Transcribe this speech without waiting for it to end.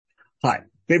Hi,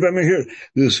 Dave Emmer here.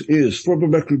 This is For the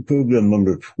Record program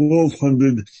number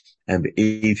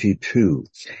 1282.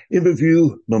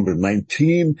 Interview number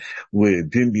 19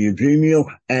 with Jim Eugenio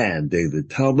and David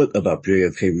Talbot about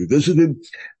JFK Revisited.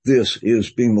 This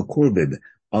is being recorded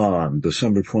on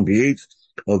December 28th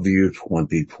of the year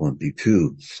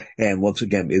 2022. And once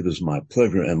again, it is my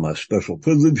pleasure and my special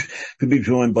privilege to be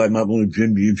joined by not only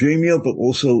Jim Eugenio, but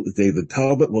also David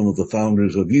Talbot, one of the founder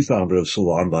of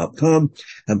Salon.com,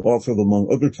 and author of, among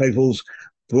other titles,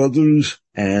 Brothers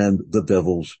and the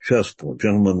Devil's Chessboard.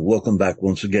 Gentlemen, welcome back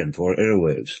once again to our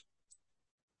airwaves.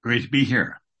 Great to be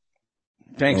here.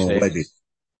 Thanks, Dave.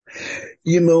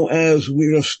 You know, as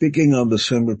we are speaking on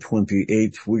December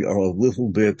 28th, we are a little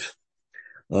bit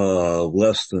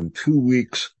less than 2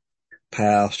 weeks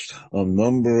past a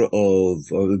number of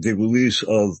the release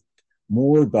of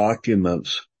more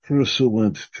documents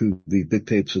pursuant to the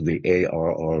dictates of the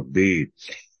ARRB.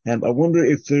 And I wonder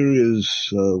if there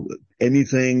is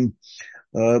anything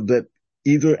that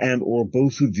either and or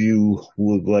both of you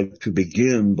would like to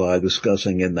begin by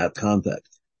discussing in that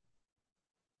context.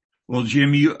 Well,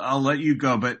 Jim, I'll let you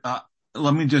go, but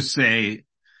let me just say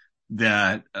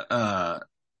that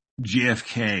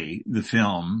JFK, the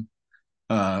film,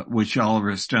 which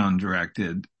Oliver Stone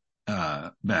directed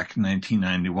back in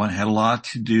 1991, had a lot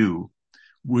to do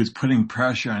with putting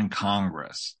pressure on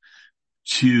Congress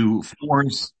to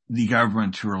force the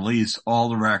government to release all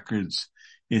the records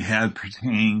it had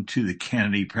pertaining to the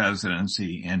Kennedy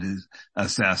presidency and his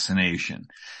assassination.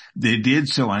 They did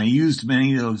so, and I used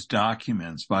many of those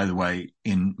documents, by the way,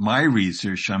 in my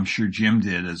research. I'm sure Jim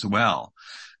did as well.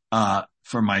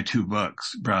 For my 2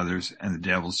 books, Brothers and the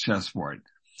Devil's Chessboard.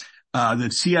 The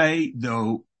CIA,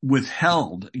 though,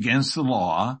 withheld against the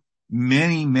law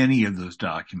many of those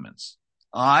documents.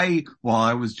 While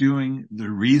I was doing the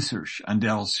research on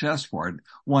Devil's Chessboard,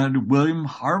 wanted William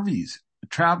Harvey's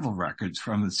travel records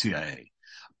from the CIA.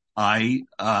 I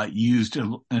used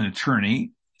an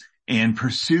attorney and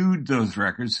pursued those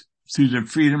records through the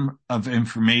Freedom of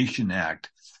Information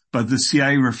Act, but the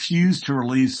CIA refused to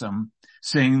release them,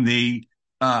 saying they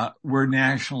were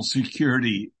national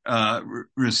security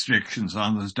restrictions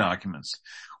on those documents.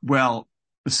 Well,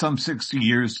 some 60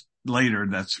 years later,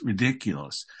 that's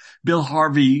ridiculous. Bill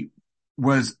Harvey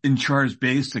was in charge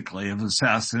basically of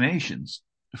assassinations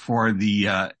for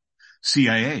the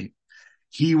CIA.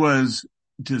 He was,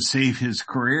 to save his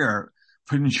career,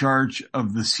 put in charge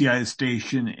of the CIA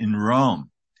station in Rome,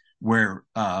 where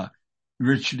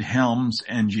Richard Helms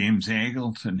and James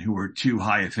Angleton, who were 2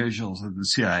 high officials of the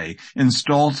CIA,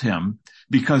 installed him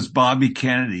because Bobby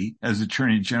Kennedy, as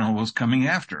Attorney General, was coming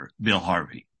after Bill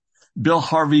Harvey. Bill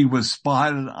Harvey was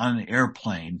spotted on an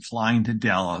airplane flying to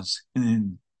Dallas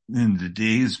in the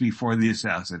days before the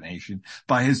assassination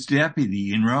by his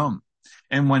deputy in Rome.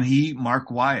 And when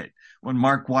Mark Wyatt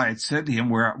said to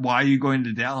him, why are you going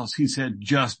to Dallas? He said,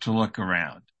 just to look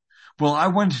around. Well, I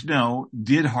want to know,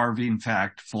 did Harvey, in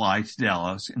fact, fly to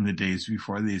Dallas in the days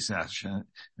before the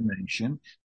assassination?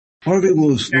 Harvey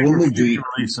was to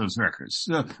release those records.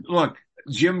 So, look,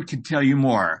 Jim can tell you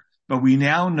more, but we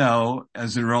now know,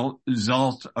 as a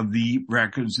result of the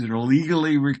records that are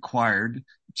legally required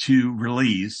to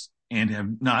release and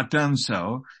have not done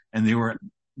so, and they were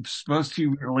supposed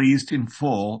to be released in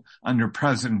full under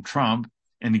President Trump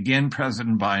and again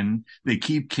President Biden, they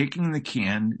keep kicking the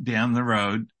can down the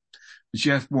road.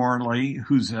 Jeff Morley,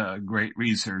 who's a great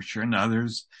researcher, and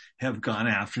others have gone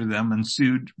after them and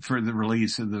sued for the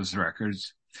release of those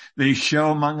records. They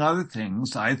show, among other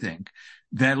things, I think,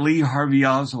 that Lee Harvey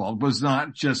Oswald was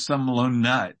not just some lone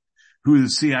nut who the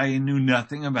CIA knew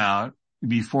nothing about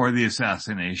before the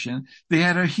assassination. They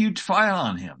had a huge file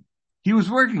on him. He was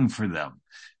working for them.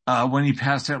 When he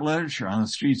passed that literature on the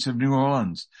streets of New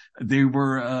Orleans, they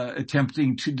were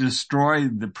attempting to destroy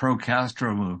the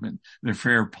pro-Castro movement, the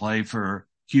Fair Play for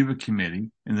Cuba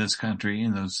committee in this country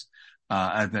in those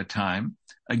at that time,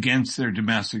 against their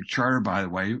domestic charter, by the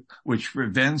way, which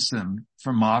prevents them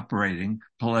from operating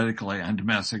politically on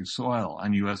domestic soil,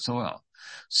 on U.S. soil.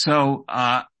 So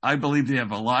I believe they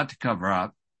have a lot to cover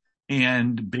up.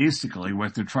 And basically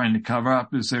what they're trying to cover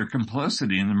up is their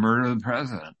complicity in the murder of the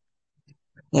president.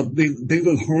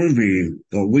 William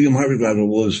Harvey rather,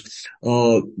 was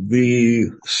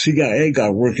the CIA guy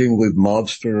working with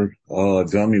mobster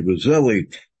Johnny Roselli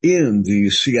in the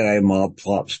CIA mob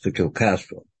plots to kill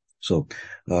Castro. So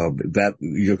that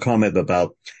your comment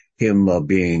about him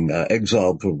being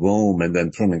exiled to Rome and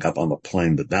then turning up on a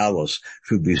plane to Dallas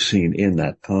should be seen in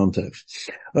that context.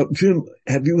 Jim,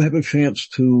 have you had a chance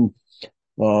to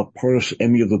parse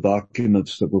any of the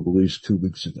documents that were released 2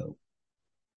 weeks ago?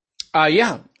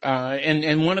 Yeah.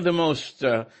 And one of the most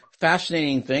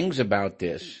fascinating things about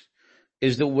this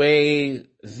is the way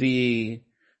the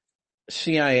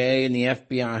CIA and the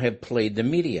FBI have played the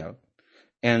media.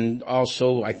 And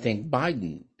also, I think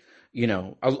Biden,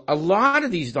 a lot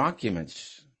of these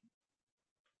documents,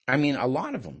 a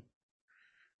lot of them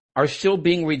are still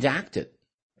being redacted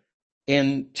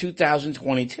in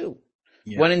 2022.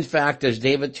 Yeah. When in fact, as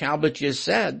David Talbot just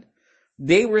said,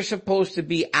 they were supposed to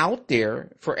be out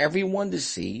there for everyone to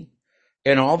see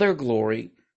in all their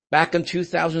glory back in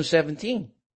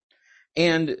 2017.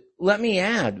 And let me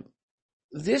add,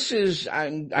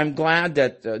 I'm glad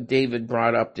that David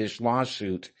brought up this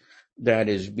lawsuit that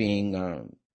is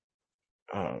being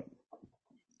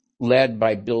led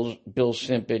by Bill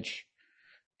Simpich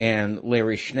and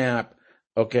Larry Schnapp,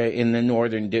 okay, in the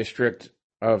Northern District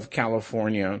of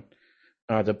California.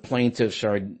 The plaintiffs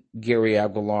are Gary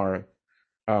Aguilar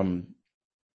and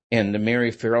the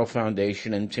Mary Farrell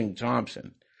Foundation and Tim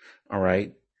Thompson, all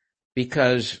right?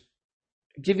 Because,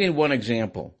 give you one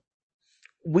example.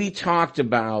 We talked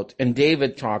about, and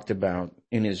David talked about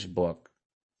in his book,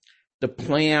 the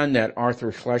plan that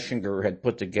Arthur Schlesinger had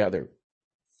put together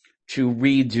to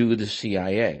redo the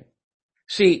CIA.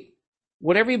 See,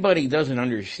 what everybody doesn't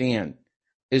understand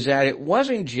is that it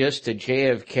wasn't just that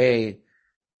JFK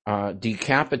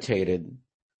decapitated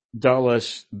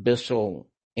Dulles, Bissell,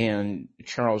 and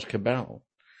Charles Cabell.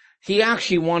 He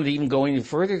actually wanted to even go any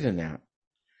further than that.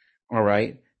 All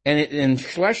right. And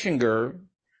Schlesinger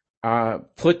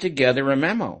put together a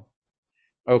memo,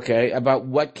 okay, about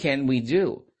what can we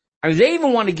do. They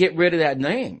even want to get rid of that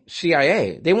name,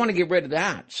 CIA. They want to get rid of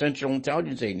that, Central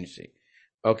Intelligence Agency,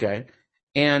 okay?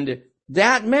 And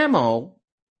that memo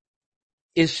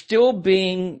is still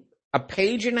being, a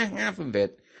page and a half of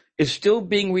it is still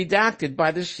being redacted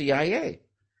by the CIA.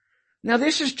 Now,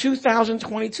 this is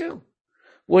 2022,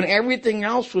 when everything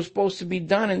else was supposed to be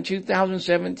done in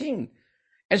 2017.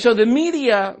 And so the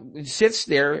media sits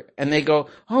there and they go,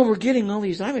 oh, we're getting all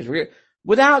these documents,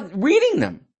 without reading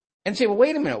them, and say, well,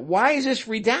 wait a minute, why is this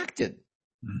redacted?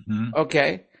 Mm-hmm.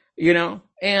 Okay.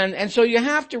 And so you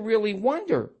have to really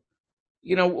wonder,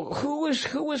 who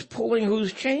is pulling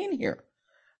whose chain here?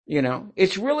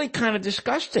 It's really kind of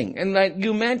disgusting. And like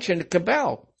you mentioned,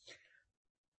 Cabell,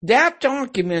 that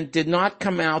document did not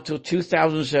come out till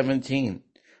 2017,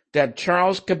 that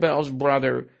Charles Cabell's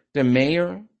brother, the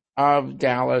mayor of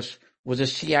Dallas, was a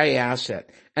CIA asset.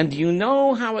 And do you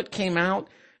know how it came out?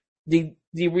 The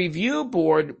review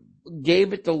board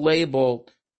gave it the label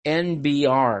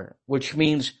NBR, which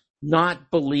means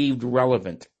not believed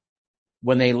relevant,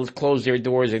 when they closed their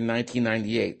doors in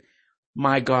 1998.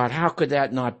 My God, how could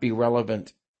that not be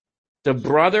relevant? The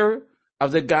brother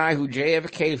of the guy who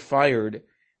JFK fired,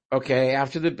 okay,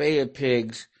 after the Bay of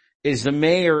Pigs, is the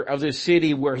mayor of the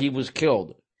city where he was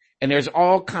killed. And there's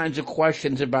all kinds of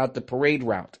questions about the parade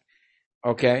route,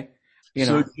 okay?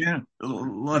 So,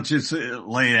 let's just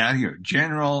lay it out here.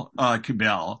 General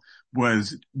Cabell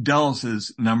was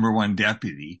Dulles' number one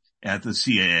deputy at the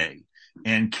CIA,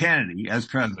 and Kennedy, as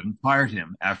president, fired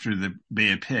him after the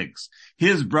Bay of Pigs.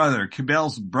 His brother,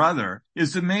 Cabell's brother,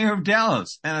 is the mayor of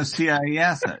Dallas and a CIA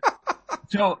asset.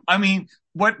 So,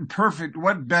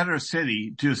 what better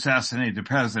city to assassinate the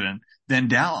president than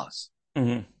Dallas?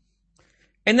 Mm-hmm.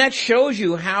 And that shows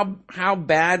you how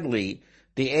badly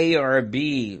the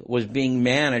ARB was being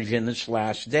managed in this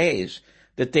last days,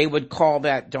 that they would call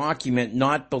that document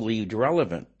not believed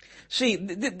relevant. See,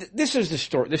 this is the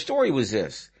story. The story was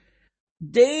this.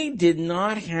 They did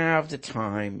not have the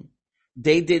time.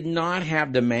 They did not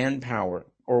have the manpower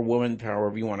or woman power,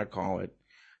 whatever you want to call it,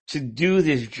 to do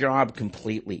this job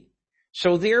completely.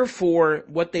 So therefore,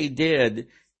 what they did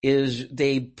is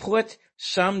they put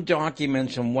some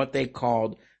documents in what they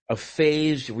called a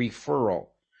phased referral.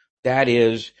 That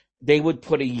is, they would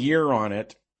put a year on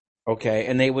it, okay,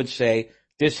 and they would say,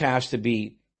 this has to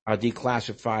be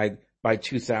declassified by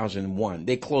 2001.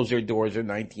 They closed their doors in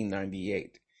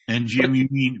 1998. And Jim, you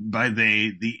mean by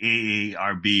the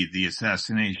AARB, the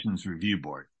Assassinations Review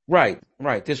Board? Right.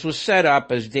 This was set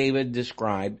up, as David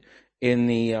described, in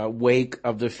the wake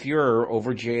of the furor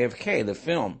over JFK, the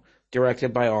film,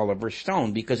 directed by Oliver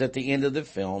Stone, because at the end of the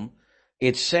film,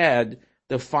 it said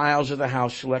the files of the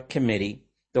House Select Committee,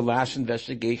 the last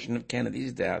investigation of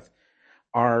Kennedy's death,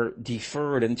 are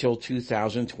deferred until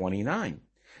 2029.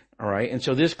 All right. And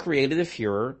so this created a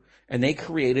furor, and they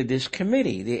created this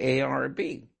committee, the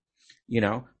ARB,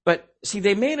 but see,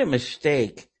 they made a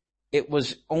mistake. It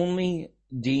was only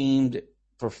deemed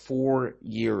for 4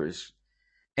 years.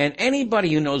 And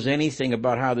anybody who knows anything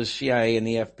about how the CIA and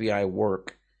the FBI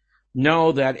work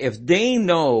know that if they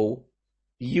know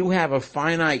you have a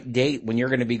finite date when you're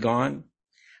going to be gone,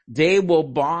 they will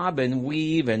bob and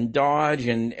weave and dodge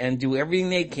and do everything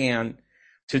they can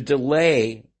to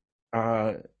delay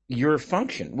your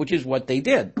function, which is what they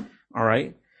did. All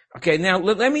right. Okay. Now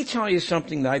let me tell you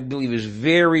something that I believe is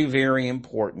very, very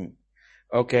important.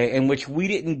 Okay. And which we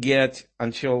didn't get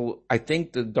until I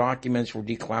think the documents were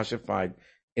declassified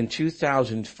in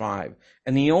 2005.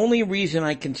 And the only reason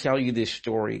I can tell you this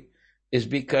story is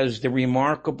because the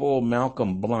remarkable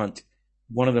Malcolm Blunt,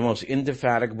 one of the most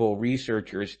indefatigable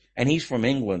researchers, and he's from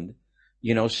England,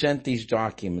 sent these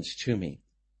documents to me.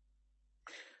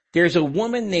 There's a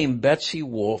woman named Betsy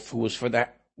Wolfe who was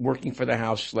working for the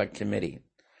House Select Committee.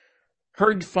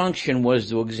 Her function was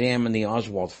to examine the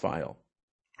Oswald file.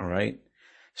 All right.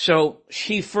 So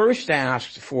she first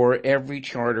asked for every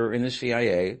charter in the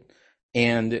CIA,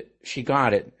 and she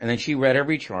got it. And then she read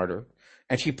every charter,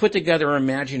 and she put together an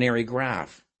imaginary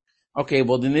graph. Okay,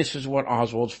 well, then this is what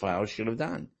Oswald's file should have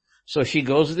done. So she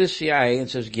goes to the CIA and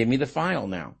says, give me the file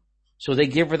now. So they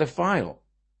give her the file.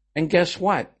 And guess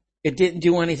what? It didn't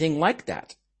do anything like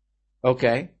that.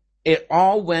 Okay? It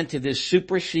all went to this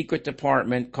super secret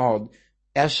department called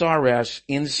SRS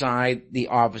inside the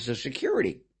Office of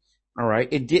Security. All right?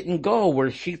 It didn't go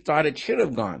where she thought it should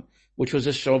have gone, which was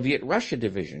the Soviet Russia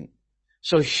division.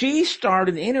 So she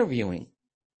started interviewing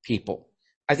people.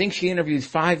 I think she interviewed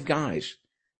 5 guys,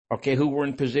 okay, who were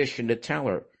in position to tell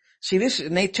her. See,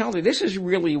 and they tell her, this is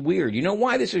really weird. You know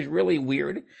why this is really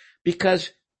weird?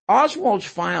 Because Oswald's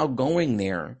file going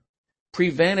there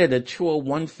prevented a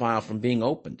 201 file from being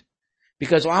opened.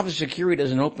 Because Office of Security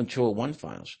doesn't open 201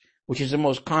 files, which is the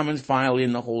most common file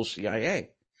in the whole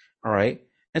CIA. All right.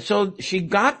 And so she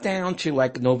got down to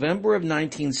like November of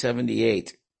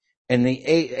 1978, and the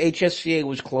HSCA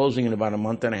was closing in about a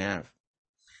month and a half.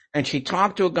 And she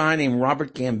talked to a guy named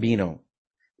Robert Gambino.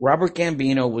 Robert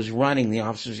Gambino was running the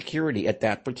Office of Security at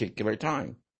that particular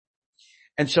time.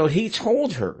 And so he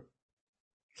told her,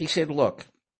 he said, look,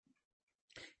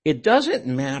 it doesn't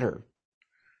matter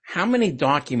how many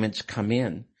documents come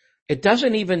in. It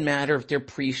doesn't even matter if they're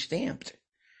pre-stamped.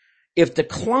 If the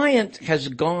client has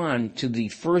gone to the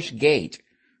first gate,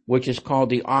 which is called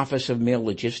the Office of Mail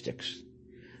Logistics,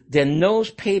 then those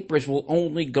papers will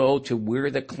only go to where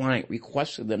the client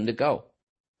requested them to go.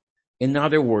 In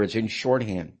other words, in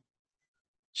shorthand,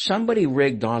 somebody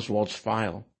rigged Oswald's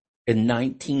file in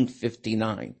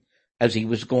 1959 as he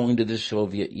was going to the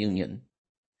Soviet Union.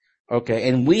 Okay,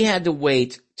 and we had to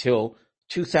wait till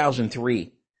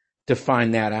 2003 to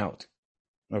find that out.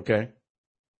 Okay?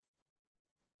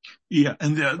 Yeah,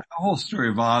 and the whole story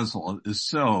of Oswald is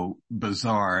so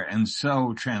bizarre and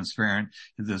so transparent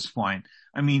at this point.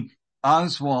 I mean,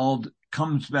 Oswald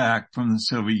comes back from the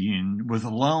Soviet Union with a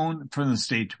loan from the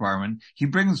State Department. He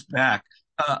brings back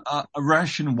a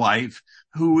Russian wife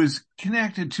who is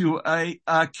connected to a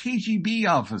KGB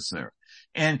officer.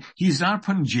 And he's not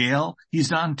put in jail.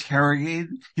 He's not interrogated.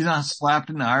 He's not slapped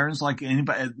in irons like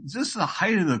anybody. This is the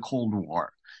height of the Cold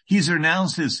War. He's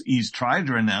tried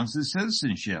to renounce his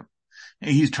citizenship.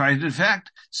 He's tried to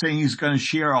defect, saying he's going to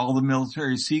share all the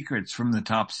military secrets from the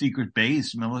top secret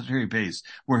military base,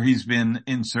 where he's been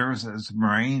in service as a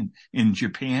Marine in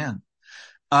Japan.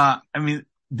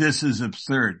 This is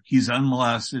absurd. He's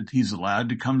unmolested. He's allowed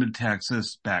to come to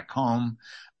Texas, back home,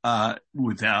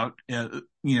 without,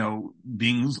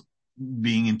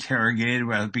 being interrogated,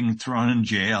 without being thrown in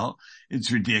jail.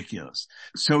 It's ridiculous.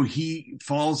 So he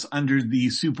falls under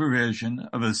the supervision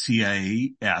of a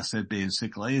CIA asset,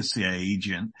 basically, a CIA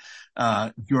agent,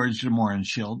 George de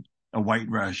Mohrenschildt, a white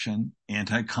Russian,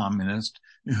 anti-communist,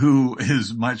 who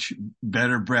is much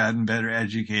better bred and better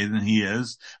educated than he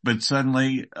is, but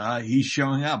suddenly, he's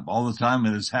showing up all the time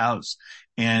at his house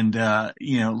and,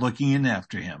 looking in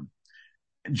after him.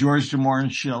 George de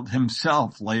Mohrenschildt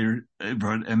himself later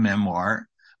wrote a memoir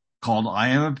called I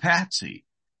Am a Patsy.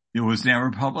 It was never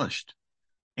published.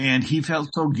 And he felt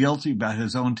so guilty about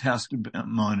his own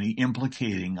testimony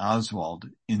implicating Oswald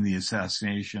in the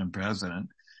assassination of the president,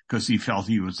 because he felt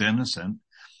he was innocent,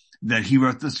 that he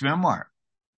wrote this memoir.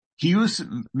 He was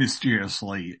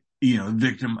mysteriously,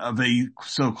 victim of a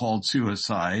so-called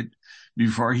suicide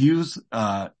before he was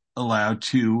allowed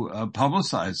to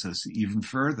publicize this even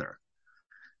further.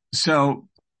 So,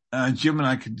 Jim and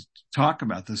I could talk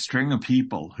about the string of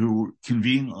people who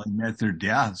conveniently met their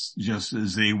deaths just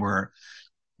as they were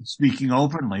speaking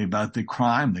openly about the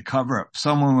crime, the cover-up.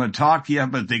 Someone would talk, yeah,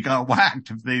 but they got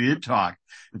whacked if they did talk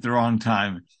at the wrong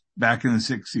time back in the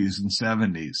 60s and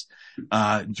 70s.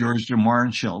 George de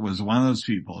Mohrenschildt was one of those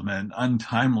people and had an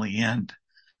untimely end.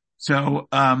 So,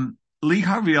 Lee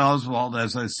Harvey Oswald,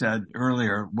 as I said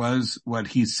earlier, was what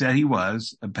he said he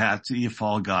was, a patsy, a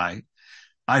fall guy.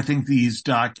 I think these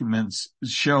documents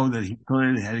show that he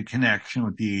clearly had a connection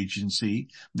with the agency.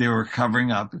 They were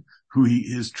covering up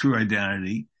his true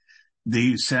identity.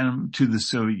 They sent him to the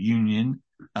Soviet Union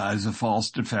as a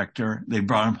false defector. They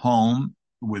brought him home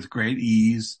with great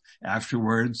ease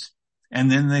afterwards. And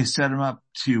then they set him up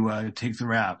to take the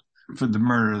rap for the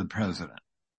murder of the president.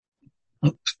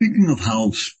 Speaking of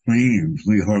how strange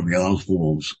Lee Harvey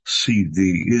Oswald's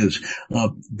CV is,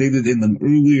 David, in an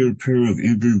earlier pair of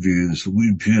interviews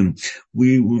with Jim,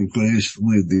 we were graced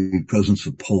with the presence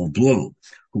of Paul Blow,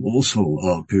 who also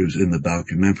appears in the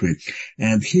documentary,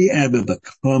 and he added a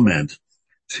comment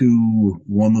to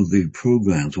one of the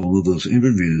programs, one of those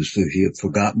interviews that he had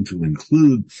forgotten to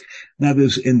include. That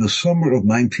is, in the summer of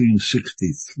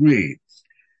 1963,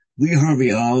 Lee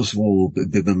Harvey Oswald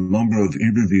did a number of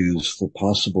interviews for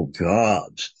possible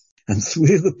jobs, and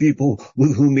three of the people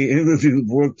with whom he interviewed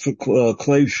worked for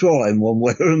Clay Shaw in one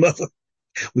way or another,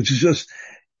 which is just,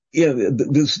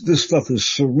 this stuff is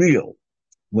surreal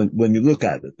when you look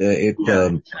at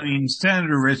it.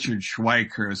 Senator Richard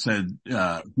Schweiker said,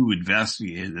 who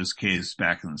investigated this case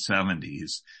back in the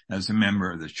 70s as a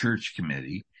member of the Church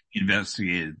Committee,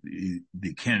 investigated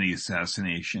the Kennedy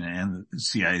assassination and the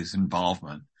CIA's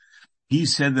involvement. He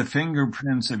said the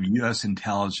fingerprints of U.S.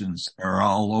 intelligence are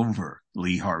all over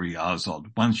Lee Harvey Oswald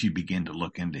once you begin to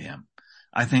look into him.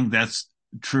 I think that's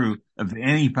true of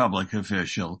any public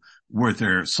official worth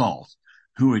their salt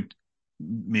who had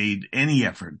made any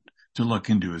effort to look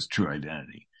into his true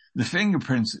identity. The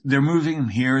fingerprints, they're moving him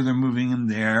here, they're moving him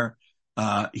there.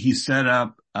 He's set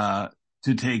up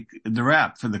to take the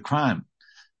rap for the crime.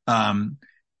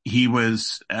 He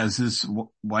was, as his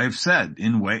wife said,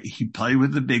 he played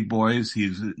with the big boys. He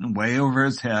was way over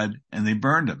his head and they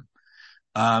burned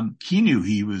him. He knew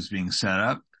he was being set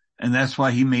up, and that's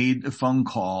why he made a phone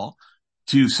call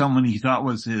to someone he thought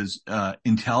was his,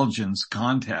 intelligence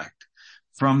contact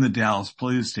from the Dallas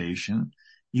police station.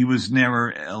 He was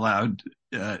never allowed,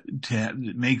 to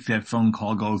make that phone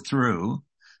call go through.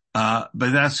 But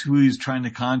that's who he was trying to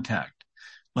contact.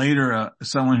 Later,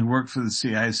 someone who worked for the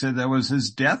CIA said that was his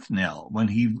death knell when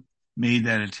he made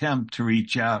that attempt to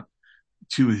reach out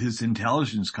to his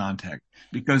intelligence contact,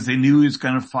 because they knew he was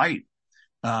going to fight,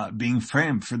 being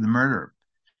framed for the murder.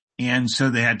 And so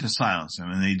they had to silence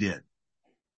him, and they did.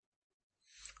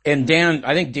 And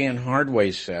I think Dan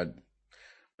Hardway said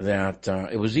that,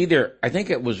 it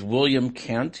was William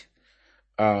Kent,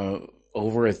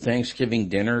 over a Thanksgiving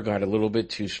dinner, got a little bit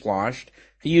too sloshed.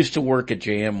 He used to work at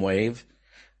JM Wave.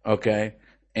 Okay.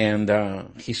 And,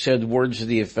 he said words to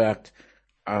the effect,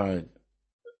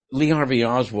 Lee Harvey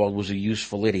Oswald was a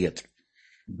useful idiot.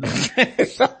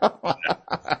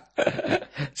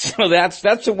 So that's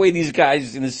the way these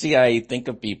guys in the CIA think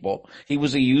of people. He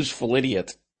was a useful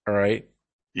idiot. All right.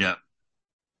 Yeah.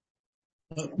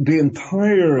 The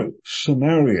entire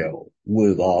scenario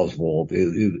with Oswald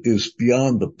is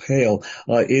beyond the pale.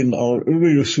 In our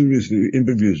earlier series of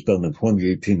interviews done in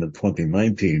 2018 and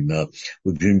 2019,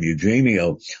 with Jim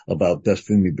Eugenio about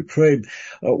Destiny Betrayed,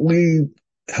 we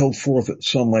held forth at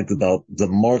some length about the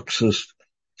Marxist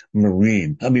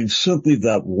Marine. I mean, simply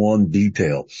that one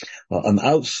detail. An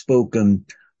outspoken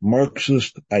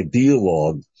Marxist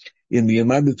ideologue in the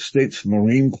United States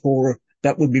Marine Corps.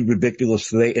 That would be ridiculous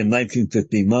today. In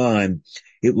 1959,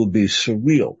 it would be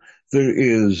surreal. There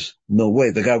is no way.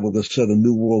 The guy would have set a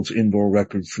new world's indoor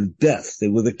record for death. They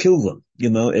would have killed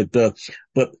him,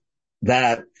 but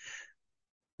that,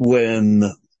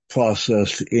 when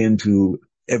processed into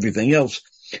everything else,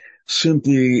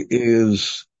 simply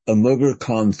is another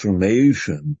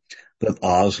confirmation that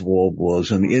Oswald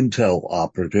was an intel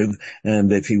operative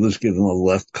and that he was given a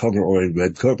left cover or a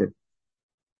red cover.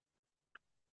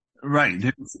 Right.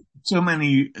 There's so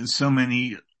many,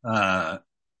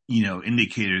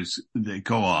 indicators that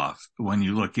go off when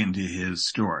you look into his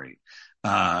story.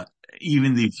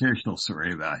 Even the official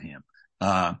story about him.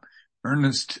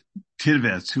 Ernest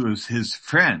Titovets, who was his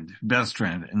best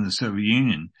friend in the Soviet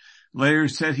Union, later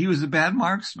said he was a bad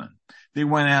marksman. They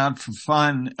went out for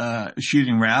fun,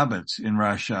 shooting rabbits in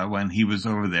Russia when he was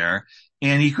over there,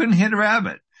 and he couldn't hit a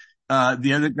rabbit.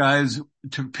 The other guys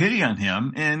took pity on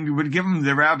him and would give him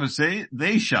the rabbits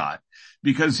they shot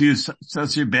because he was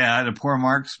such a poor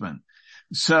marksman.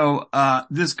 So,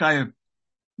 this guy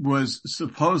was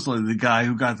supposedly the guy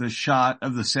who got the shot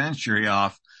of the century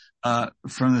off,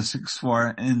 from the sixth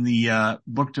floor in the,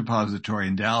 book depository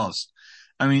in Dallas.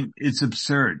 I mean, it's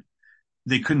absurd.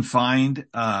 They couldn't find,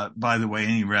 by the way,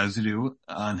 any residue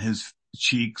on his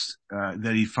cheeks,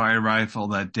 that he fired a rifle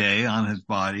that day on his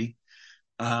body.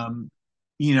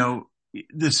 you know,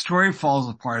 the story falls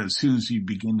apart as soon as you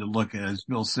begin to look at it, as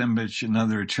Bill Simbach and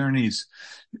other attorneys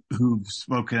who've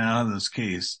spoken out of this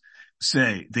case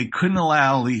say. They couldn't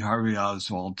allow Lee Harvey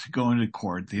Oswald to go into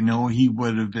court. They know he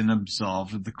would have been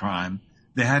absolved of the crime.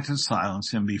 They had to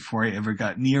silence him before he ever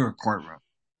got near a courtroom.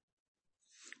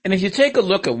 And if you take a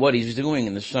look at what he's doing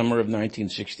in the summer of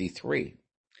 1963,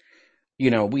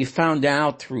 you know, we found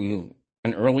out through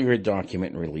an earlier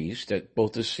document release that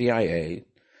both the CIA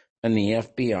and the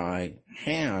FBI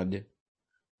had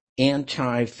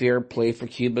anti-Fair Play for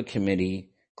Cuba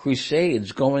Committee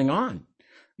crusades going on,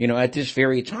 you know, at this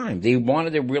very time. They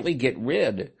wanted to really get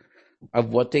rid of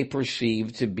what they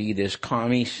perceived to be this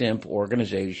commie simp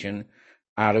organization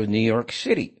out of New York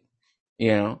City,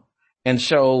 you know. And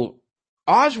so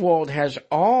Oswald has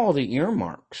all the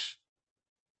earmarks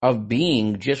of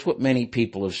being just what many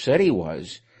people have said he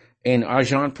was, an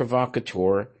agent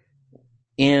provocateur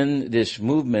in this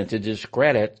movement to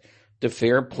discredit the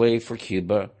Fair Play for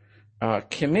Cuba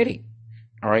committee.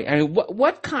 All right. I mean,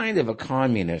 what kind of a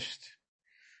communist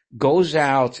goes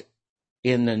out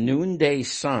in the noonday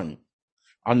sun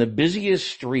on the busiest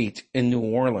street in New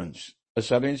Orleans, a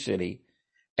southern city,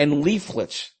 and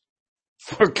leaflets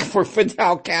for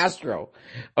Fidel Castro?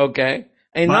 Okay.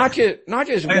 And not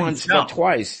just once, but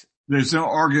twice. There's no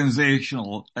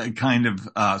organizational kind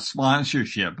of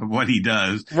sponsorship of what he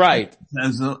does. Right.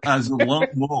 As a lone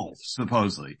wolf,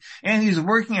 supposedly. And he's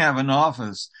working out of an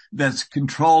office that's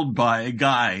controlled by a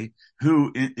guy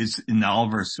who is in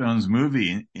Oliver Stone's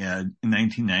movie in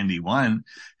 1991,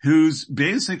 who's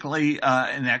basically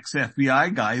an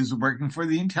ex-FBI guy who's working for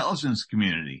the intelligence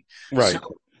community. Right.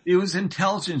 So it was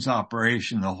intelligence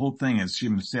operation. The whole thing, as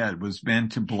Jim said, was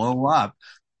meant to blow up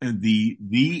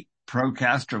the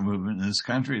pro-Castro movement in this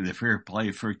country, the Fair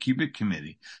Play for Cuba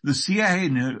Committee. The CIA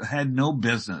had no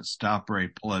business to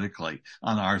operate politically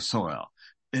on our soil.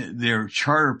 Their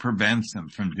charter prevents them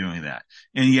from doing that.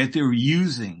 And yet they were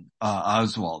using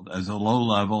Oswald as a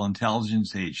low-level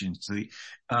intelligence agency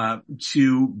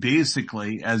to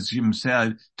basically, as Jim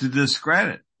said, to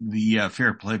discredit the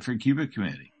Fair Play for Cuba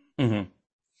Committee. Mm-hmm.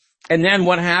 And then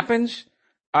what happens?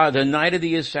 The night of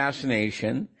the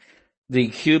assassination, the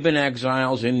Cuban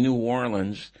exiles in New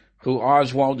Orleans, who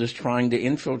Oswald is trying to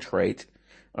infiltrate,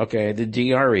 okay, the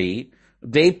DRE,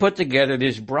 they put together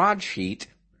this broadsheet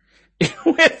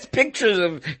with pictures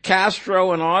of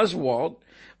Castro and Oswald,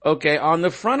 okay, on the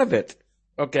front of it,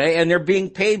 okay, and they're being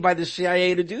paid by the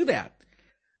CIA to do that,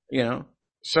 you know.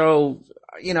 So,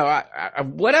 you know,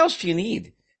 what else do you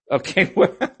need? Okay,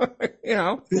 you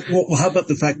know. Well, how about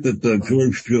the fact that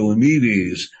George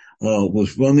Joanides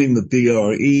was running the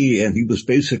DRE, and he was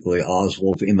basically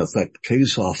Oswald's, in effect,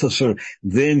 case officer.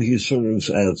 Then he serves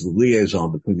as the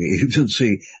liaison between the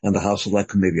agency and the House Select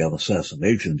Committee on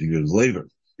Assassinations years later.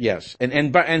 Yes,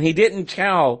 and he didn't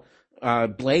tell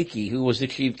Blakey, who was the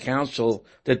chief counsel,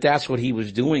 that that's what he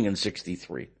was doing in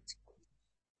 63.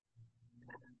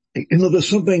 You know, there's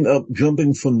something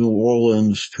jumping from New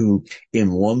Orleans to,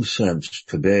 in one sense,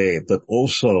 today, but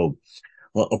also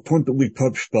a point that we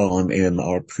touched on in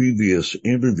our previous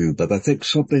interview, but I think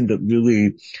something that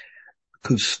really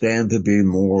could stand to be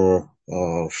more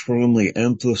firmly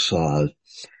emphasized,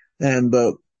 and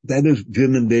that is,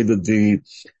 Jim and David, the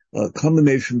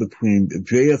combination between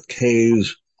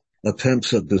JFK's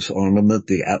attempts at disarmament,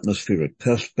 the Atmospheric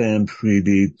Test Ban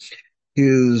Treaty,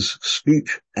 his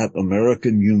speech at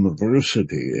American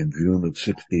University in June of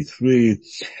 63,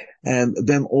 and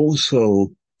then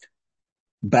also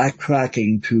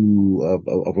backtracking to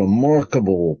a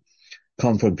remarkable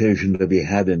confrontation that he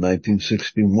had in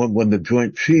 1961 when the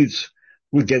Joint Chiefs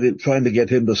were trying to get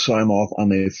him to sign off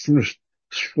on a first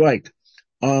strike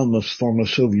on the former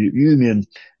Soviet Union,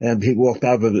 and he walked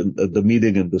out of the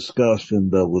meeting in disgust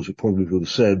and was reported to have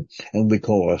said, "And we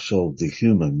call ourselves the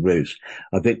human race."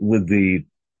 I think with the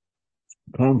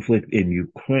conflict in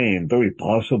Ukraine, very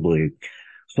possibly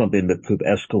something that could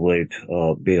escalate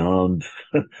beyond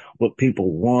what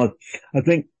people want. I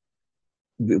think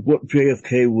what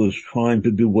JFK was trying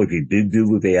to do, what he did do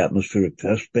with the Atmospheric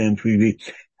Test Ban Treaty,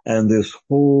 and this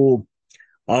whole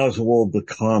Oswald the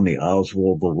commie,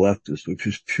 Oswald the leftist, which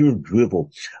is pure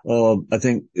drivel, I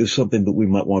think is something that we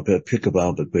might want to pick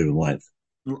about at greater length.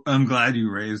 I'm glad you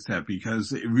raised that,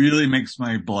 because it really makes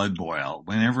my blood boil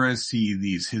whenever I see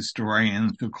these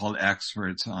historians, so-called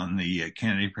experts on the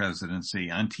Kennedy presidency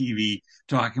on TV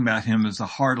talking about him as a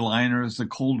hardliner, as a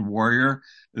Cold Warrior.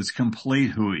 It's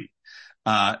complete hooey.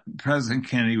 President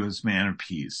Kennedy was a man of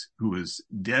peace who was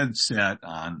dead set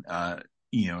on,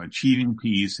 achieving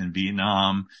peace in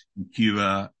Vietnam, in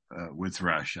Cuba, with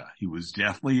Russia. He was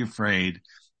deathly afraid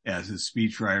as his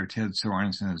speechwriter Ted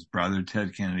Sorensen and his brother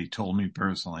Ted Kennedy told me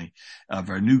personally, of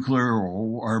a nuclear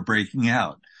war breaking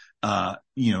out,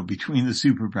 between the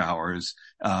superpowers,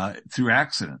 through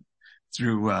accident,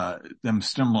 through, them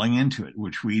stumbling into it,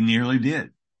 which we nearly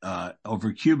did,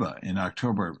 over Cuba in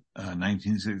October,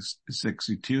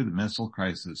 1962, the missile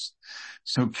crisis.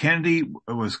 So Kennedy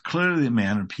was clearly a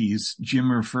man of peace.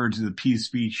 Jim referred to the peace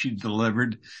speech he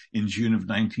delivered in June of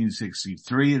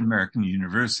 1963 at American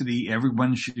University.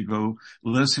 Everyone should go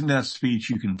listen to that speech.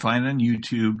 You can find it on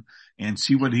YouTube and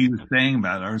see what he was saying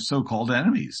about our so-called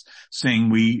enemies, saying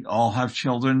we all have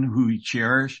children who we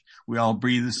cherish, we all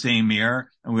breathe the same air,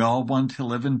 and we all want to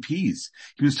live in peace.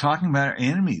 He was talking about our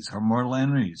enemies, our mortal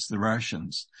enemies, the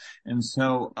Russians. And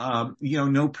so,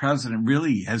 no president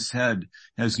really has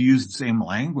used the same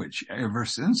language ever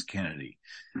since Kennedy.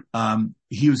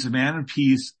 He was a man of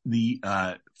peace. The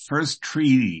first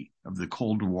treaty of the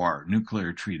Cold War,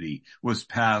 nuclear treaty, was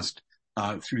passed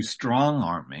through strong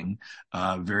arming,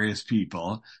 various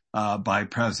people, by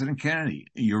President Kennedy.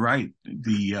 You're right.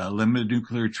 The Limited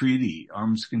Nuclear Treaty,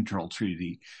 Arms Control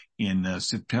Treaty in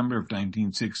September of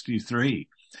 1963.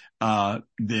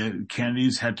 The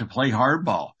Kennedys had to play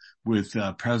hardball with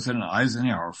President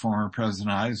Eisenhower, former President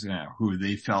Eisenhower, who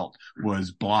they felt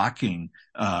was blocking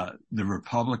the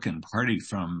Republican Party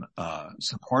from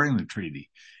supporting the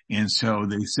treaty. And so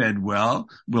they said, well,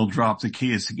 we'll drop the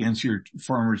case against your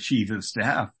former chief of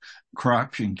staff,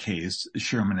 corruption case,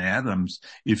 Sherman Adams,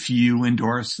 if you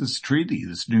endorse this treaty,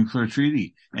 this nuclear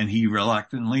treaty. And he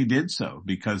reluctantly did so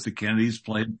because the Kennedys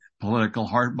played political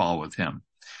hardball with him.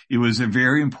 It was a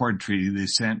very important treaty. They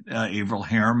sent Averell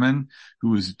Harriman, who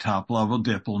was a top-level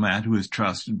diplomat who was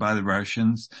trusted by the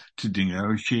Russians, to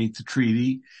negotiate the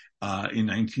treaty. In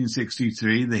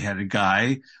 1963, they had a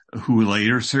guy who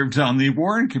later served on the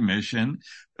Warren Commission,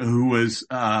 who was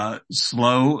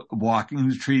slow walking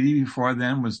the treaty before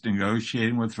then, was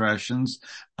negotiating with Russians,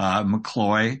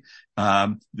 McCloy.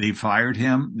 They fired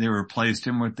him. They replaced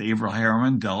him with Averell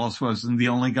Harriman. Dulles wasn't the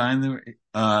only guy in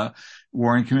the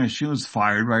Warren Commission. Was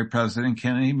fired by President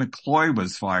Kennedy. McCloy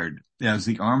was fired as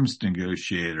the arms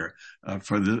negotiator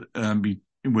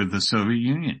with the Soviet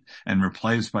Union, and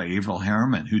replaced by Averell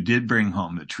Harriman, who did bring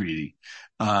home the treaty.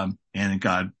 And it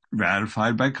got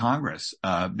ratified by Congress,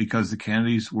 because the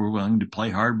Kennedys were willing to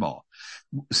play hardball.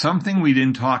 Something we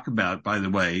didn't talk about, by the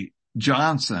way,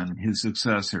 Johnson, his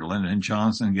successor, Lyndon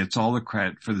Johnson, gets all the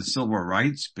credit for the Civil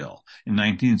Rights Bill in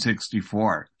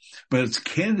 1964. But it's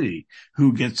Kennedy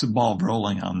who gets the ball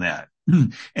rolling on that.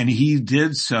 And he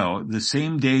did so the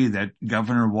same day that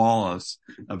Governor Wallace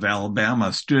of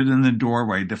Alabama stood in the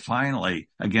doorway defiantly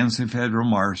against the federal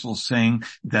marshals, saying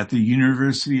that the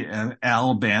University of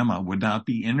Alabama would not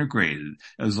be integrated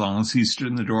as long as he stood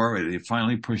in the doorway. They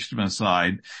finally pushed him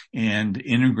aside and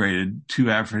integrated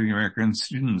 2 African-American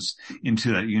students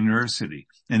into that university.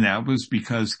 And that was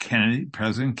because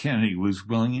President Kennedy was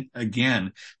willing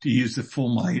again to use the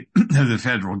full might of the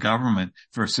federal government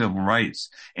for civil rights.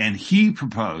 And he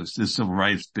proposed the Civil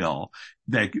Rights Bill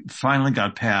that finally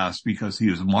got passed because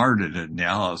he was martyred in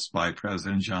Dallas by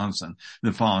President Johnson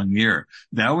the following year.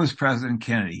 That was President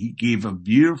Kennedy. He gave a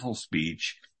beautiful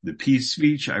speech, the peace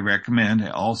speech. I recommend.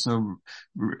 I also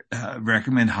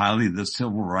recommend highly the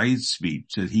civil rights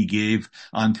speech that he gave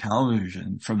on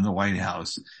television from the White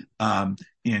House. And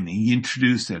he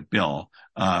introduced that bill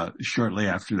shortly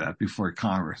after that before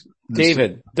Congress.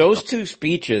 David, those 2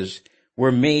 speeches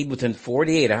were made within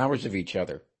 48 hours of each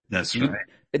other. That's right.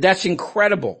 That's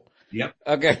incredible. Yep.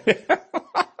 Okay.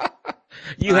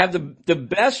 You have the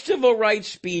best civil rights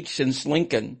speech since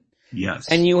Lincoln. Yes.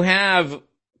 And you have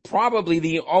probably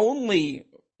the only,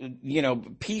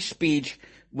 peace speech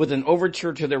with an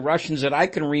overture to the Russians that I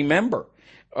can remember.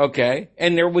 Okay.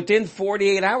 And they're within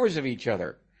 48 hours of each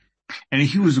other. And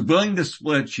he was willing to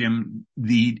split, Jim,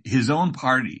 his own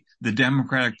party, the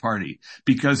Democratic Party,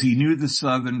 because he knew the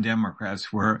Southern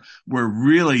Democrats were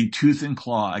really tooth and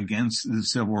claw against the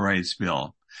Civil Rights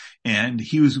Bill. And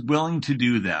he was willing to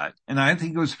do that. And I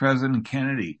think it was President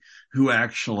Kennedy who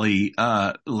actually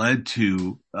led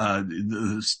to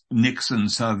the Nixon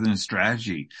Southern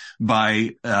strategy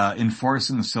by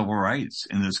enforcing the civil rights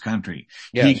in this country.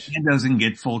 Yes. He doesn't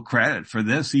get full credit for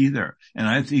this either. And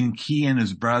I think he and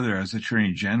his brother, as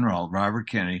Attorney General, Robert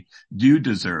Kennedy, do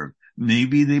deserve.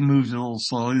 Maybe they moved a little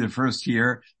slowly the first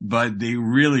year, but they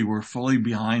really were fully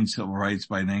behind civil rights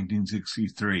by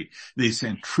 1963. They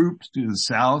sent troops to the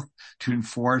South to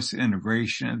enforce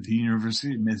integration at the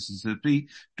University of Mississippi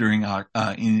during in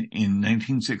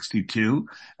 1962.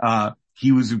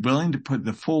 He was willing to put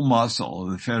the full muscle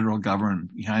of the federal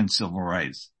government behind civil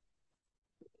rights.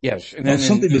 Yes. And Now, then,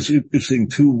 something that's interesting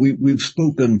too, we've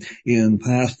spoken in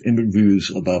past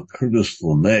interviews about Curtis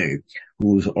LeMay,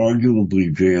 who was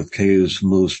arguably JFK's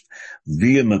most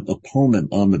vehement opponent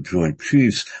on the Joint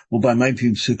Chiefs. Well, by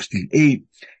 1968,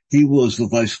 he was the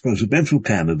vice presidential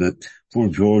candidate for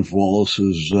George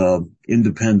Wallace's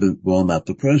independent run at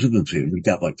the presidency. He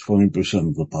got like 20%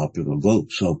 of the popular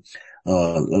vote. So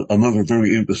another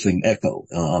very interesting echo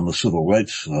on the civil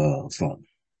rights front.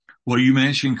 Well, you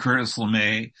mentioned Curtis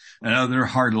LeMay and other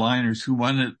hardliners who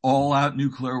wanted all-out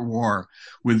nuclear war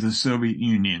with the Soviet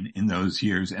Union in those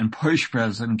years and pushed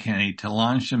President Kennedy to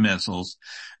launch the missiles.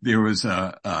 There was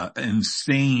a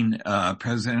insane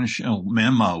presidential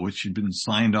memo which had been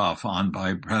signed off on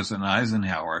by President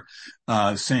Eisenhower,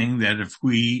 saying that if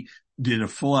we did a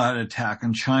full-out attack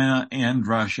on China and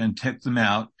Russia and took them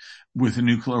out with a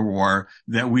nuclear war,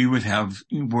 that we would have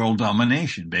world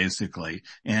domination, basically.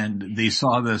 And they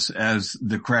saw this as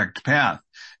the correct path.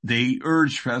 They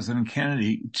urged President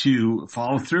Kennedy to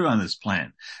follow through on this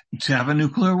plan, to have a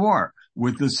nuclear war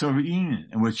with the Soviet Union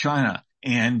and with China.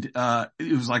 And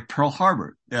it was like Pearl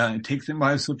Harbor, take them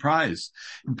by surprise.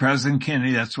 And President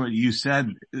Kennedy, that's what you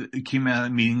said, came out of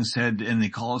the meeting and said, and they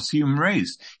call us human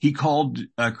race. He called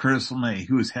Curtis LeMay,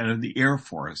 who was head of the Air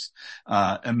Force,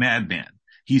 a madman.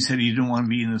 He said he didn't want to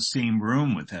be in the same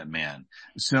room with that man.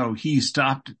 So he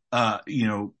stopped,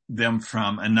 them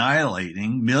from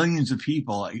annihilating millions of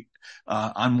people,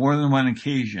 on more than one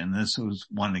occasion. This was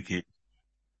one occasion.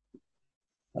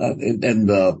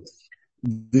 The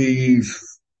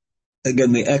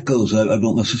echoes, I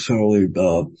don't necessarily,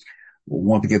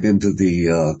 want to get into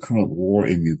the, current war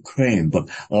in Ukraine, but,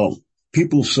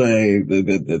 people say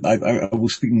that I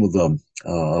was speaking with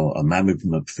a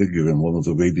management figure in one of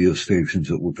the radio stations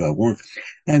at which I work,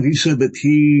 and he said that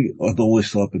he had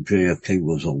always thought that JFK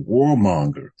was a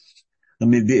warmonger. I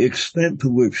mean, the extent to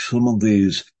which some of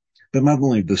these, they're not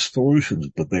only distortions,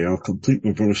 but they are complete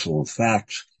reversal of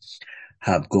facts,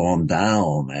 have gone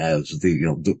down as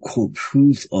the quote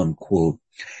truth unquote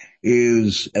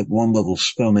is at one level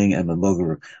stunning and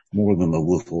another more than a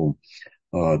little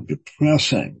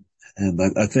depressing. And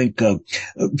I think,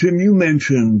 Jim, you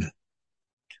mentioned.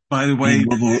 By the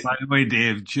way,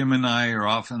 Dave, Jim and I are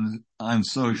often on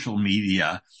social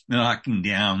media knocking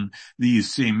down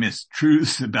these same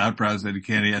mistruths about President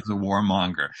Kennedy as a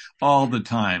warmonger all the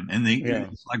time. And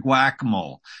it's like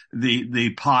whack-a-mole.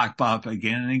 They pop up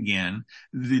again and again.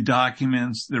 The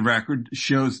documents, the record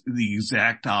shows the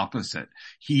exact opposite.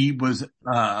 He was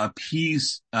a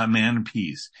man of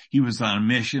peace. He was on a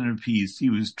mission of peace. He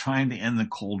was trying to end the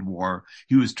Cold War.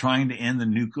 He was trying to end the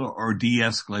nuclear or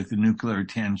de-escalate the nuclear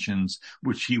tensions,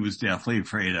 which he was deathly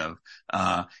afraid of.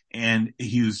 And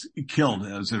he was killed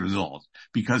as a result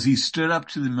because he stood up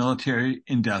to the military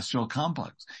industrial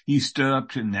complex. He stood up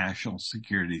to the national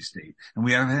security state. And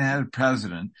we haven't had a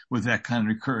president with that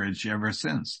kind of courage ever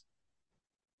since.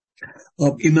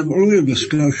 In an earlier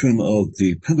discussion of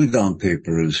the Pentagon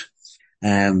Papers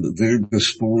and their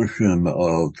distortion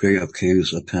of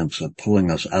JFK's attempts at pulling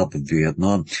us out of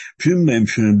Vietnam, Jim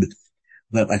mentioned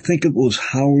that I think it was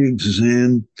Howard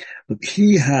Zinn, but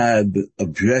he had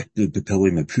objected to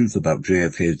telling the truth about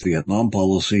JFK's Vietnam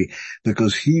policy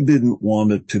because he didn't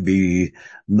want it to be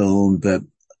known that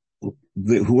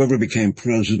whoever became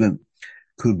president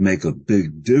could make a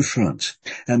big difference.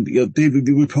 And David,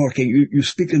 you were talking, you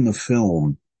speak in the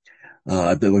film,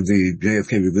 the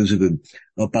JFK Revisited,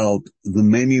 about the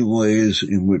many ways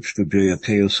in which the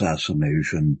JFK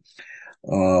assassination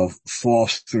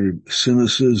fostered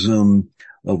cynicism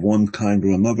of one kind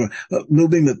or another,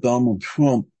 noting that Donald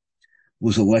Trump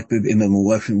was elected in an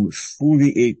election which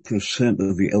 48%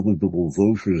 of the eligible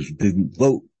voters didn't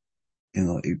vote.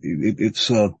 It's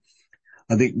I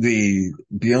think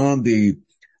beyond the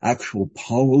actual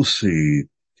policy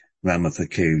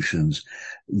ramifications,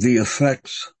 the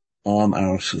effects on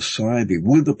our society,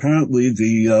 with apparently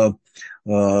the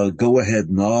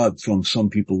go-ahead nod from some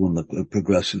people in the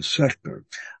progressive sector,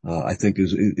 I think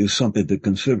is something to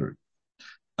consider.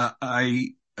 I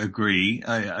agree.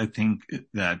 I think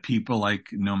that people like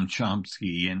Noam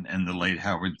Chomsky and the late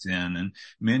Howard Zinn and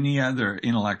many other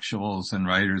intellectuals and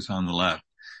writers on the left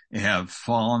have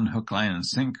fallen hook, line, and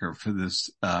sinker for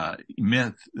this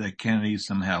myth that Kennedy is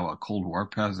somehow a Cold War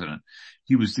president.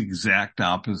 He was the exact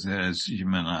opposite, as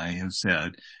Jim and I have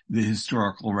said. The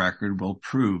historical record will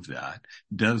prove that,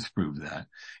 does prove that.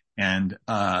 And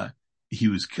he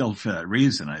was killed for that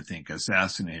reason, I think,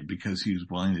 assassinated, because he was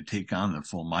willing to take on the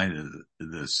full might of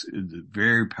this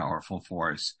very powerful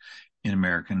force in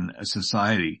American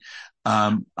society.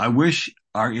 I wish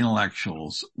our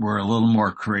intellectuals were a little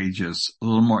more courageous, a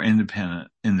little more independent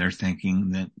in their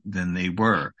thinking than they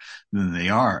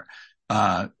are.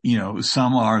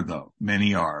 Some are though,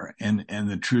 many are, and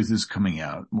the truth is coming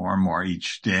out more and more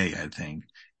each day, I think.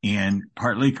 And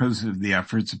partly because of the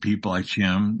efforts of people like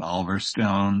Jim, Oliver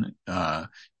Stone,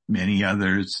 many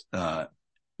others,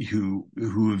 who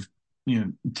have,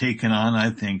 taken on, I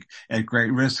think, at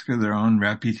great risk of their own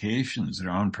reputations,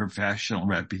 their own professional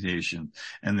reputation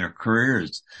and their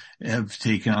careers, have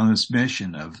taken on this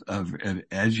mission of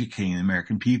educating the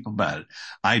American people about it.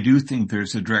 I do think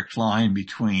there's a direct line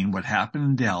between what happened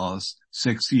in Dallas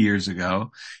 60 years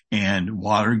ago and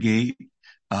Watergate,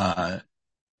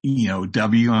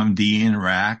 WMD in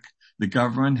Iraq. The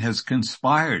government has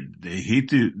conspired. They hate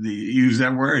to use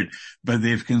that word, but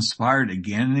they've conspired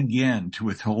again and again to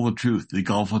withhold the truth. The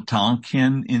Gulf of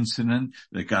Tonkin incident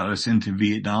that got us into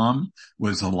Vietnam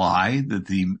was a lie that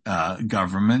the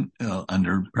government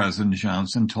under President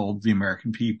Johnson told the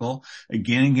American people.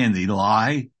 Again and again, they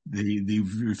lie. They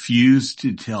refuse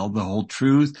to tell the whole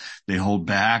truth. They hold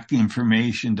back the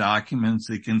information, documents.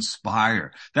 They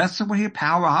conspire. That's the way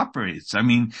power operates. I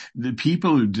mean, the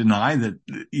people who deny that,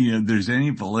 there's any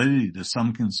validity to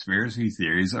some conspiracy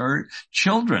theories are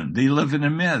children. They live in a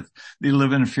myth. They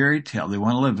live in a fairy tale. They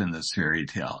want to live in this fairy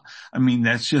tale. I mean,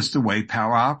 that's just the way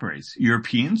power operates.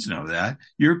 Europeans know that.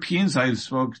 I've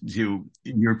spoken to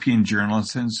European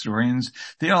journalists and historians.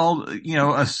 They all,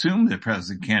 assume that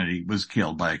President Kennedy was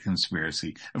killed by a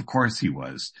conspiracy. Of course he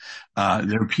was.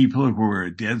 There are people who were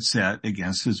dead set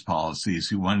against his policies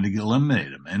who wanted to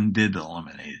eliminate him and did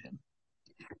eliminate him.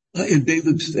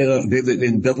 David,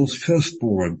 in Devil's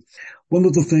Chessboard, one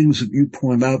of the things that you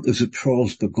point out is that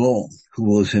Charles de Gaulle, who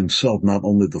was himself not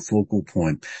only the focal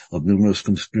point of numerous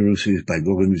conspiracies by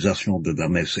l'Organisation de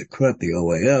l'Armée Secrète, the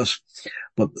OAS,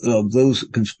 but those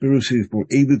conspiracies were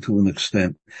aided to an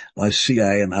extent by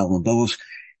CIA and Allen Dulles.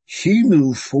 He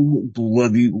knew full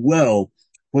bloody well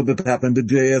what had happened to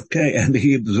JFK, and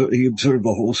he observed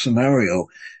the whole scenario,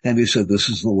 and he said, this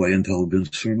is the way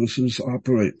intelligence services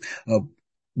operate.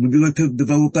 Would you like to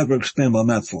develop that or expand on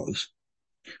that for us?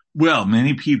 Well,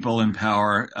 many people in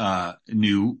power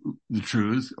knew the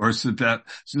truth or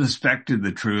suspected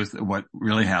the truth of what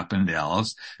really happened in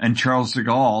Dallas, and Charles de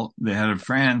Gaulle, the head of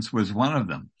France, was one of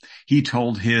them. He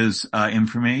told his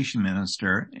information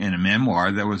minister in a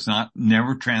memoir that was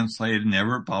never translated,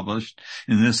 never published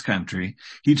in this country.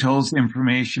 He told his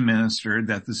information minister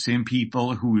that the same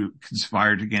people who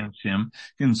conspired against him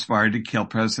conspired to kill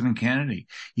President Kennedy.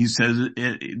 He says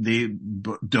they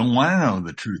don't want to know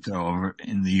the truth over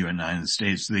in the United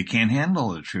States. They can't handle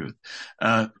the truth.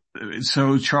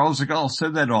 So Charles de Gaulle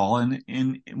said that all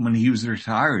when he was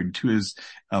retired to his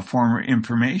former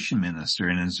information minister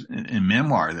in his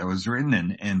memoir that was written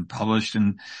and published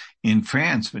in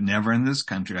France, but never in this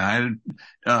country. I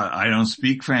don't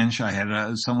speak French. I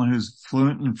had someone who's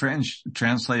fluent in French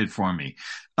translate it for me.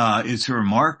 It's a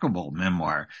remarkable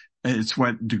memoir. It's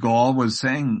what de Gaulle was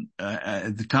saying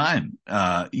at the time,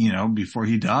 before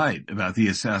he died about the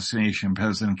assassination of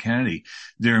President Kennedy.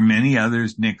 There are many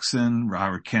others, Nixon,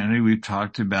 Robert Kennedy, we've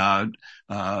talked about.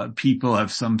 People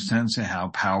have some sense of how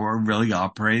power really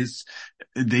operates.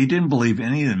 They didn't believe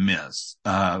any of the myths,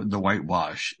 the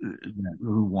whitewash that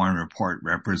the Warren Report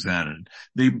represented.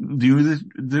 They knew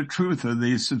the truth, or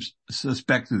they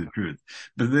suspected the truth.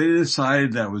 But they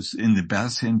decided that was in the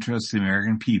best interest of the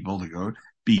American people to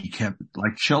be kept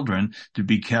like children, to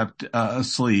be kept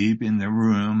asleep in their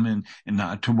room and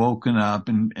not to woken up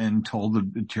and told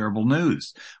the terrible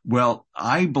news. Well,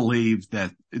 I believe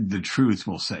that the truth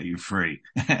will set you free,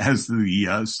 as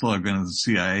the slogan of the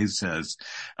CIA says.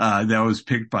 That was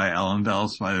picked by Allen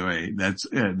Dulles, by the way. That's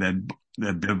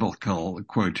that biblical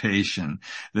quotation,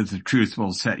 that the truth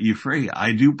will set you free.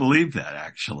 I do believe that,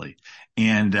 actually.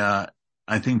 And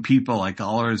I think people like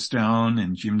Oliver Stone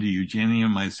and Jim DiEugenia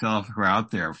and myself who are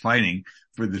out there fighting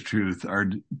for the truth are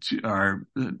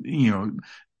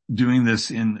doing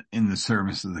this in the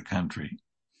service of the country.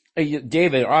 Hey,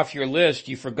 David, off your list,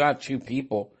 you forgot two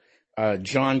people,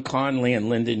 John Connally and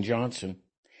Lyndon Johnson.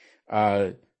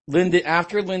 After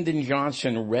Lyndon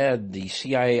Johnson read the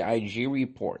CIA IG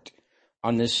report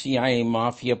on the CIA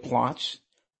mafia plots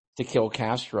to kill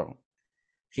Castro,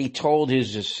 he told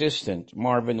his assistant,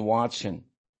 Marvin Watson,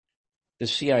 the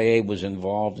CIA was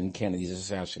involved in Kennedy's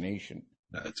assassination.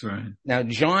 That's right. Now,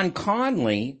 John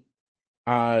Connally,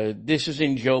 this is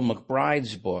in Joe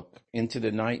McBride's book, Into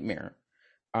the Nightmare.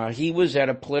 He was at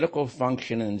a political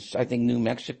function in, I think, New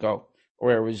Mexico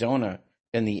or Arizona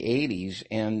in the 80s,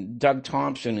 and Doug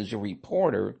Thompson, as a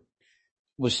reporter,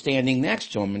 was standing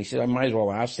next to him, and he said, I might as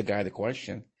well ask the guy the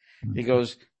question. He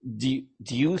goes, do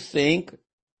you think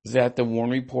that the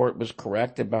Warren Report was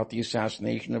correct about the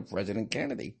assassination of President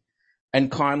Kennedy?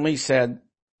 And Connally said,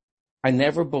 I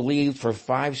never believed for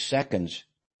 5 seconds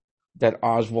that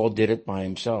Oswald did it by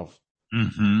himself.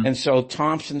 Mm-hmm. And so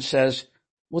Thompson says,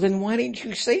 well, then why didn't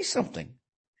you say something?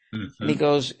 Mm-hmm. And he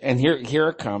goes, and here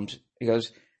it comes. He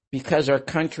goes, because our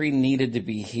country needed to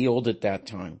be healed at that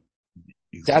time.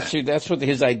 Exactly. That's what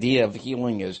his idea of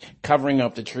healing is, covering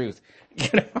up the truth. You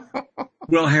know?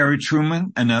 Well, Harry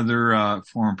Truman, another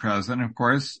former president, of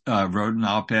course, wrote an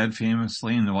op-ed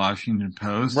famously in the Washington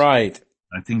Post. Right.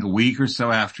 I think a week or so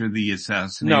after the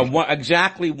assassination. No,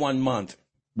 exactly 1 month.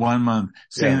 1 month,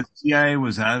 saying the CIA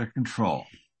was out of control.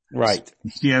 Right.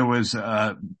 The CIA was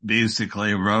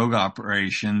basically a rogue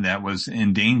operation that was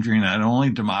endangering not only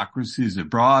democracies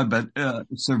abroad, but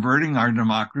subverting our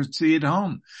democracy at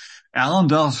home. Allen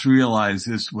Dulles realized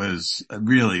this was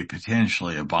really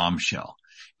potentially a bombshell.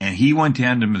 And he went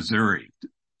down to Missouri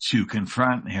to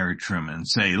confront Harry Truman and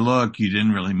say, look, you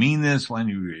didn't really mean this when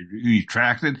you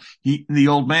retracted. The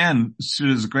old man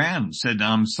stood his ground and said,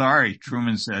 I'm sorry.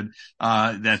 Truman said,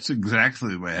 that's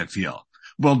exactly the way I feel.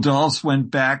 Well, Dulles went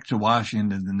back to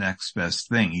Washington, the next best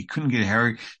thing. He couldn't get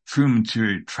Harry Truman to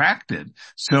retract it.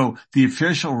 So the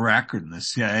official record in the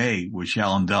CIA, which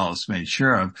Allen Dulles made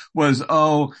sure of, was,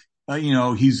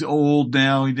 he's old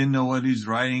now. He didn't know what he's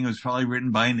writing. It was probably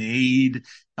written by an aide.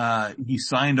 He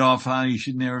signed off on it. He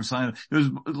should never have signed. It was,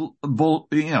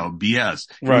 BS.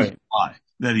 Right. It was a lie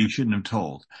that he shouldn't have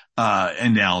told.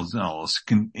 And Allen Dulles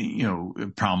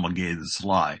promulgated this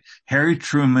lie. Harry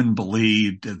Truman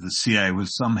believed that the CIA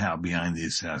was somehow behind the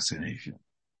assassination.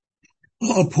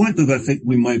 Well, a point that I think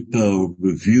we might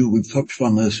review, we've touched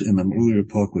on this in an earlier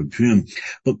talk with Jim,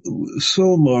 but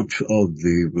so much of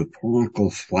the rhetorical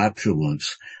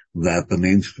flatulence that the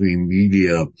mainstream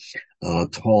media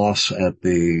toss at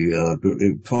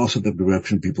the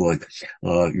direction of people like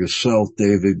yourself,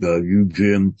 David, you,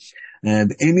 Jim,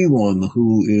 and anyone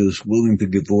who is willing to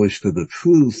give voice to the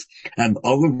truth. And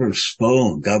Oliver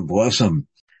Stone, God bless him,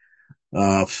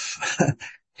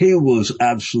 he was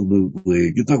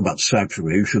absolutely, you talk about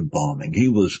saturation bombing. He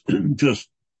was just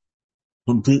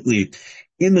completely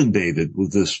inundated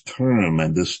with this term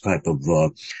and this type of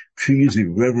cheesy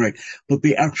rhetoric. But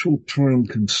the actual term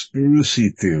conspiracy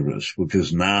theorist, which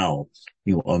is now,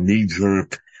 a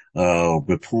knee-jerk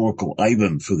rhetorical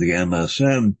item for the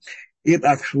MSM, it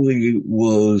actually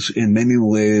was in many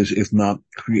ways, if not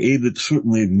created,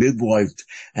 certainly midlifed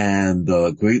and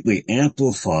greatly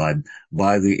amplified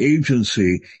by the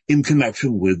agency in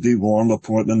connection with the Warren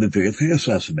Report and the JFK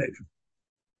assassination.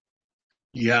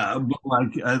 Yeah,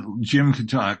 like Jim could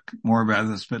talk more about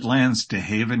this, but Lance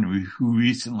DeHaven, who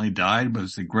recently died,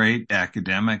 was a great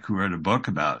academic who wrote a book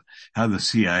about how the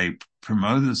CIA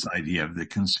promoted this idea of the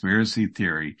conspiracy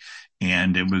theory,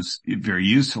 and it was very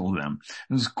useful to them.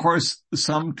 There's, of course,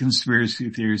 some conspiracy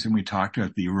theories, and we talked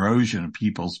about the erosion of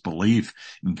people's belief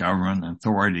in government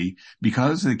authority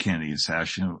because the Kennedy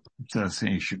assassination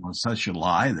was such a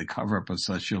lie, the cover-up was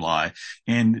such a lie,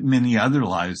 and many other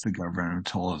lies the government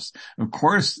told us. Of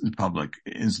course, the public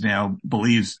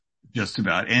believes just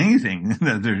about anything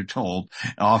that they're told.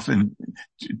 Often,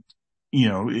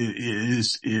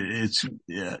 it's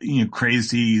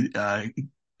crazy,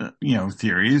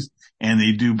 theories, and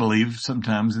they do believe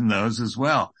sometimes in those as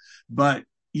well. But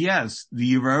yes,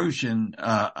 the erosion,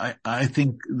 I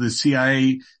think the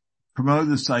CIA promoted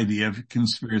this idea of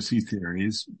conspiracy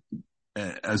theories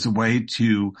as a way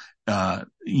to,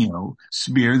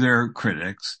 smear their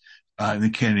critics.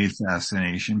 The Kennedy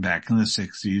assassination back in the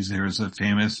 60s, there was a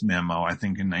famous memo, I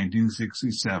think in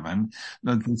 1967,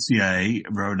 that the CIA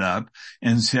wrote up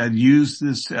and said, use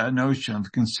this notion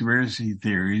of conspiracy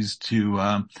theories to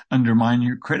undermine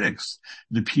your critics,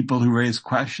 the people who raise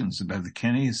questions about the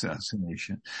Kennedy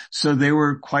assassination. So they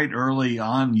were quite early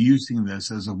on using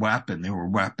this as a weapon. They were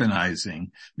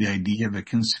weaponizing the idea of a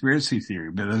conspiracy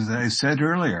theory. But as I said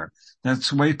earlier,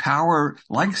 that's the way power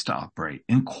likes to operate,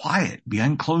 in quiet,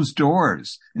 behind closed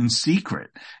doors, in secret.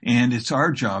 And it's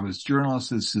our job as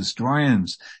journalists, as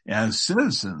historians, as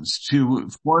citizens to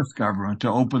force government to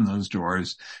open those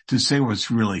doors to say what's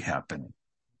really happening.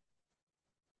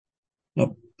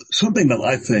 Something that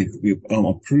I think, on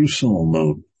a personal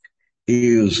note,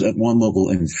 is at one level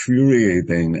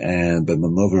infuriating and at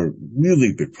another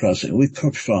really depressing. We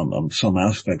touched on some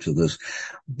aspects of this,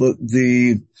 but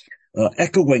the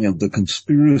echoing of the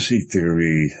conspiracy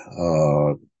theory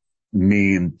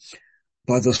mean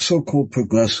by the so-called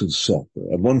progressive sector.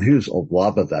 And one hears a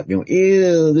lot of that.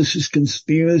 Ew, this is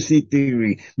conspiracy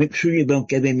theory. Make sure you don't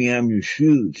get any on your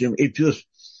shoes. It just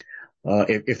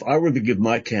If I were to give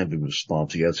my candid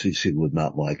response, the FCC would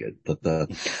not like it. But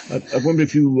I wonder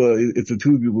if the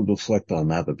two of you would reflect on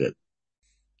that a bit.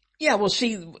 Yeah, well,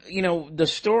 see, the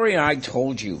story I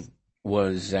told you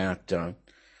was that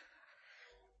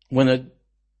when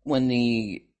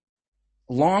the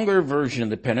longer version of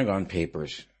the Pentagon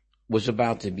Papers was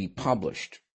about to be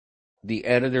published, the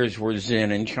editors were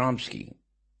Zinn and Chomsky.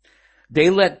 They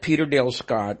let Peter Dale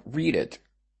Scott read it.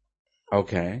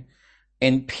 Okay.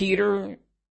 And Peter,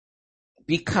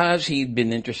 because he'd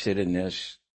been interested in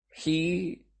this,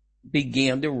 he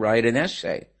began to write an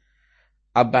essay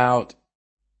about,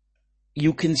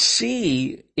 you can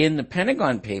see in the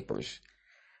Pentagon Papers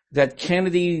that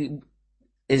Kennedy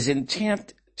is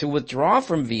intent to withdraw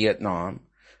from Vietnam.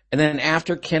 And then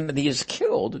after Kennedy is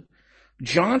killed,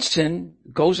 Johnson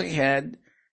goes ahead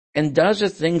and does the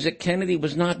things that Kennedy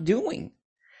was not doing.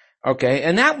 Okay.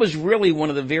 And that was really one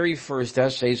of the very first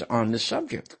essays on the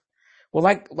subject. Well,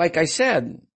 like I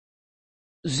said,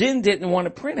 Zinn didn't want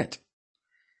to print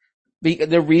it.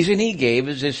 The reason he gave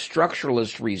is this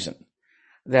structuralist reason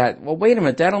that, well, wait a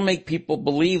minute, that'll make people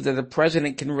believe that the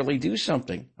president can really do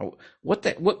something. What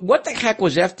the heck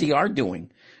was FDR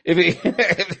doing?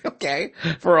 Okay.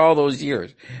 For all those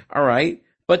years. All right.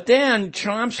 But then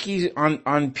Chomsky,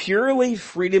 on purely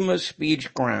freedom of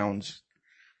speech grounds,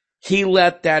 he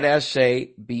let that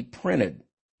essay be printed.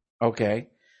 Okay.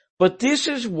 But this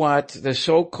is what the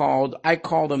so-called, I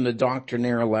call them the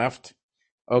doctrinaire left.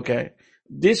 Okay.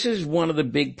 This is one of the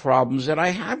big problems that I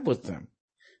have with them.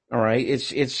 All right.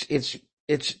 See,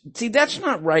 that's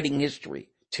not writing history,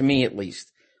 to me at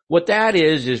least. What that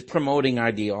is promoting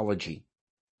ideology.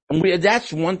 And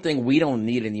that's one thing we don't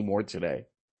need anymore today.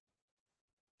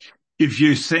 If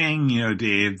you're saying,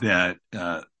 Dave, that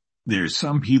there's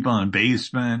some people in a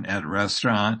basement at a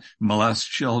restaurant molest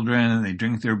children and they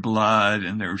drink their blood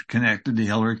and they're connected to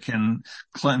Hillary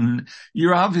Clinton,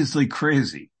 you're obviously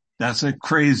crazy. That's a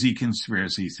crazy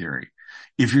conspiracy theory.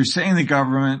 If you're saying the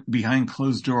government behind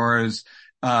closed doors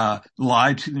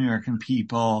lied to the American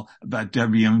people about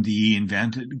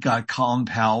WMD, got Colin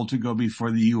Powell to go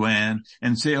before the UN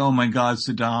and say, oh my God,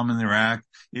 Saddam in Iraq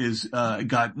is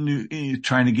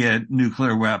trying to get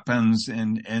nuclear weapons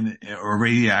or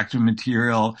radioactive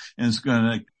material and is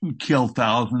going to kill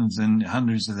thousands and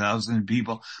hundreds of thousands of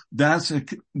people.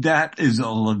 That is a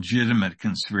legitimate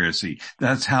conspiracy.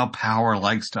 That's how power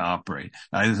likes to operate.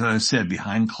 As I said,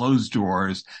 behind closed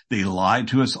doors, they lie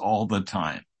to us all the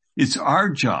time. It's our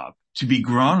job to be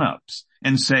grown-ups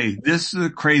and say, this is a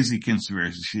crazy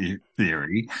conspiracy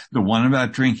theory. The one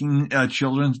about drinking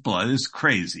children's blood is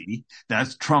crazy.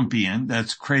 That's Trumpian.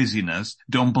 That's craziness.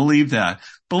 Don't believe that.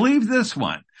 Believe this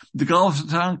one. The Gulf of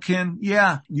Tonkin,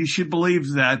 yeah, you should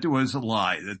believe that it was a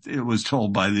lie, that it was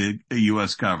told by the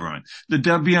U.S. government. The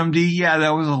WMD, yeah, that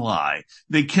was a lie.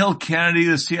 They killed Kennedy,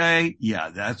 the CIA, yeah,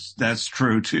 that's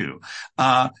true too.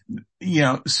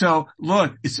 So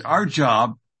look, it's our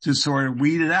job to sort of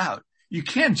weed it out. You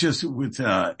can't just with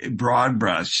a broad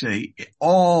brush say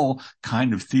all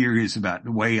kind of theories about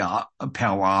the way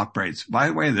power operates. By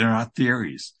the way, they're not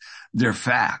theories. They're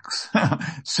facts.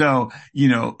 So,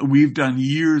 we've done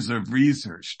years of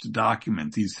research to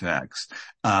document these facts,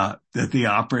 that they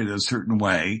operate a certain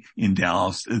way in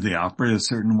Dallas. They operate a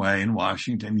certain way in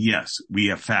Washington. Yes, we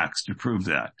have facts to prove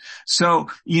that. So,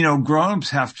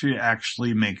 grown-ups have to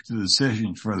actually make the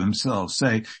decision for themselves.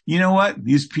 Say, you know what?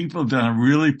 These people have done a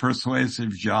really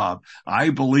persuasive job. I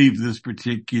believe this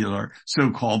particular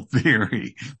so-called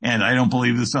theory, and I don't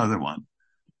believe this other one.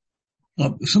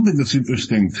 Something that's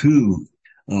interesting too,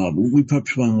 we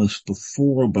touched on this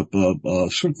before, but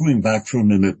circling back for a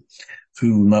minute to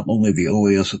not only the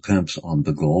OAS attempts on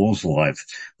de Gaulle's life,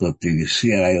 but the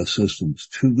CIA assistance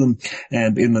to them.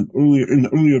 And in the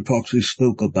earlier talks, we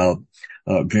spoke about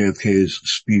JFK's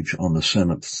speech on the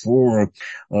Senate floor,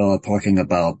 talking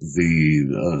about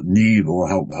the need or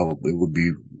how it would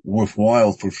be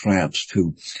worthwhile for France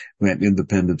to grant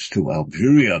independence to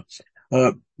Algeria.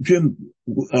 Jim,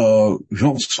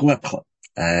 Jean Sucre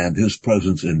and his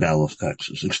presence in Dallas,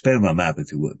 Texas. Expand on that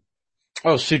if you would.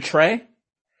 Oh, Sucre?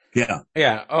 Yeah.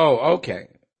 Yeah. Oh, okay.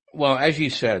 Well, as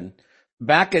you said,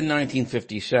 back in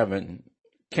 1957,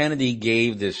 Kennedy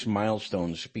gave this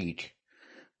milestone speech,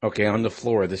 on the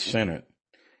floor of the Senate,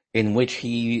 in which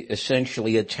he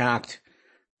essentially attacked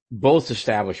both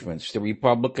establishments, the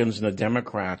Republicans and the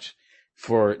Democrats,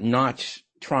 for not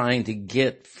trying to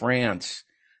get France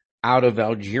out of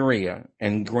Algeria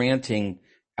and granting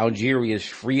Algeria's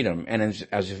freedom. And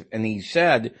and he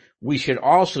said, we should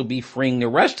also be freeing the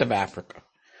rest of Africa.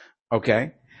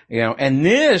 Okay. And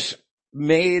this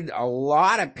made a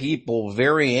lot of people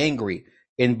very angry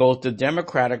in both the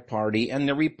Democratic Party and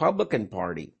the Republican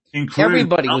Party. Including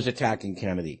Everybody was attacking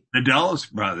Kennedy. The Dulles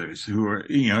brothers, who were,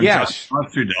 Yes. John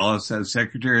Foster Dulles as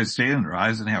Secretary of State under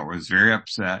Eisenhower, was very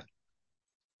upset.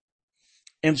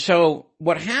 And so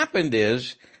what happened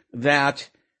is that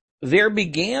there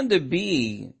began to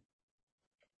be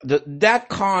that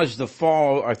caused the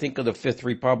fall, I think, of the Fifth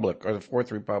Republic or the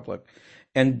Fourth Republic.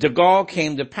 And de Gaulle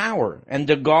came to power. And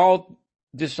de Gaulle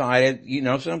decided,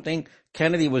 something,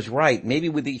 Kennedy was right. Maybe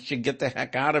we should get the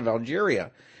heck out of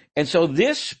Algeria. And so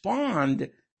this spawned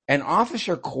an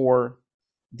officer corps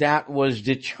that was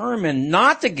determined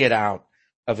not to get out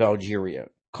of Algeria,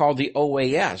 called the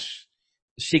OAS,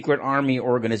 Secret Army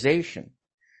Organization.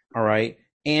 All right.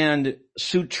 And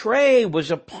Sucre was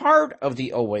a part of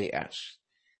the OAS.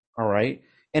 All right.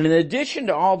 And in addition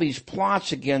to all these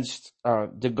plots against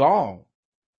de Gaulle,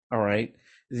 all right,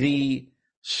 the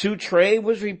Sucre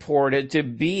was reported to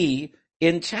be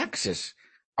in Texas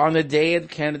on the day of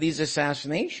Kennedy's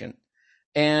assassination.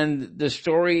 And the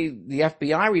story, the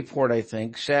FBI report, I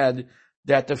think, said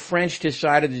that the French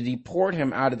decided to deport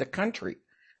him out of the country.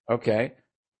 Okay.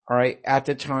 All right. At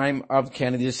the time of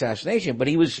Kennedy's assassination. But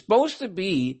he was supposed to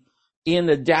be in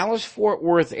the Dallas-Fort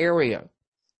Worth area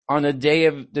on the day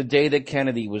that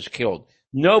Kennedy was killed.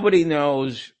 Nobody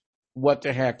knows what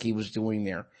the heck he was doing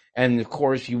there. And of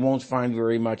course, you won't find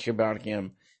very much about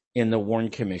him in the Warren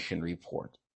Commission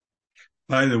report.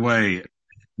 By the way,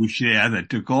 we should add that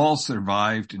de Gaulle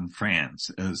survived in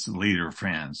France as the leader of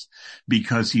France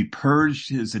because he purged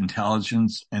his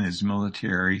intelligence and his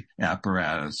military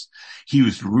apparatus. He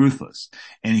was ruthless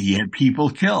and he had people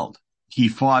killed. He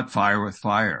fought fire with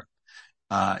fire.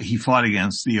 He fought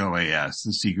against the OAS,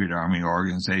 the secret army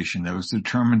organization that was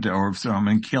determined to overthrow him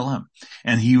and kill him.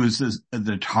 And he was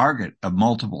the target of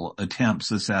multiple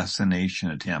attempts,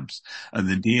 assassination attempts.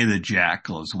 The Day of the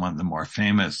Jackal is one of the more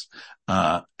famous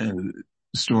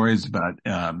stories about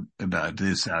the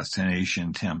assassination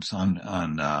attempts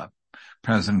on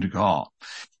President de Gaulle.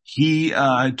 He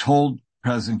told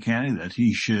President Kennedy that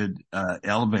he should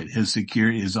elevate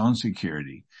his own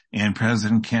security. And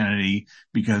President Kennedy,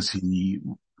 because he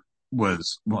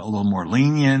was a little more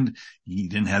lenient, he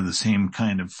didn't have the same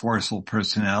kind of forceful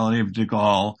personality of de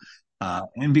Gaulle,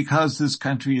 and because this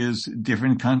country is a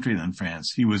different country than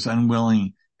France, he was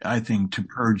unwilling, I think, to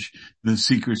purge the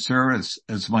Secret Service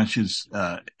as much as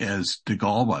de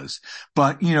Gaulle was.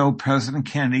 But, President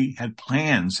Kennedy had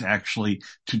plans actually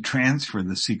to transfer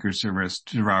the Secret Service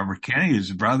to Robert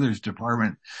Kennedy's brother's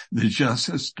department, the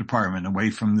Justice Department, away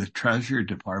from the Treasury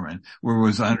Department, where it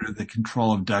was under the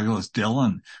control of Douglas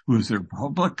Dillon, who was a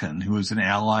Republican, who was an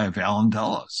ally of Allen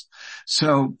Dulles.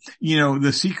 So,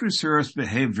 the Secret Service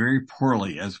behaved very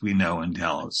poorly, as we know, in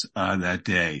Dallas that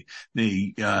day.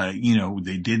 They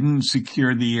didn't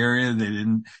secure the area. They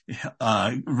didn't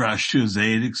rush to his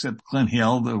aid, except Clint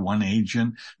Hill, the one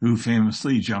agent who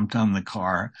famously jumped on the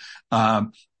car.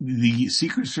 The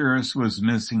Secret Service was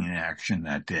missing in action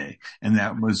that day. And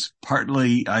that was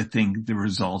partly, I think, the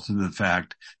result of the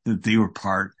fact that they were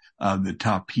part of the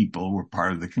top people, were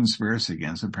part of the conspiracy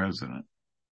against the president.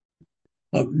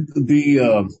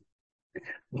 The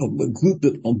group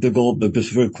that de Gaulle,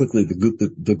 just very quickly, the group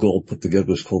that de Gaulle put together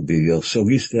was called the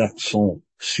Service d'Action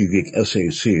Civique,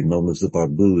 SAC, known as the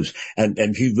Barboos,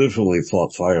 and he literally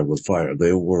fought fire with fire.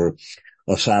 They were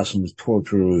assassins,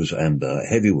 torturers, and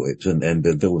heavyweights, and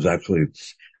there was actually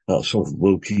sort of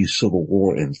low-key civil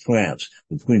war in France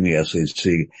between the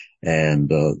SAC and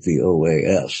the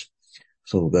OAS.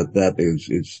 So that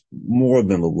is more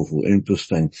than a little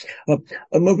interesting.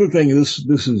 Another thing,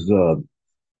 this is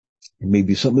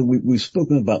maybe something we've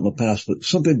spoken about in the past, but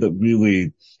something that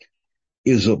really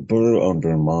is a burr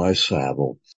under my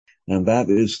saddle, and that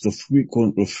is the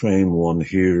frequent refrain one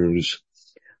hears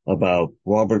about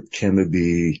Robert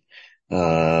Kennedy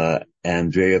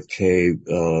and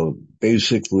JFK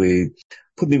basically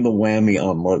putting the whammy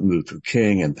on Martin Luther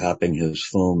King and tapping his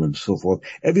phone and so forth.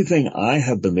 Everything I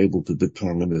have been able to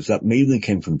determine is that mainly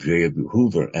came from J. Edgar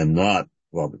Hoover and not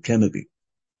Robert Kennedy.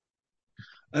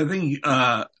 I think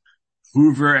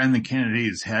Hoover and the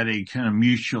Kennedys had a kind of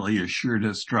mutually assured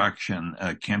destruction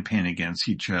campaign against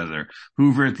each other.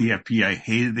 Hoover at the FBI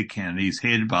hated the Kennedys,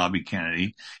 hated Bobby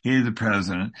Kennedy, hated the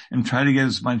president, and tried to get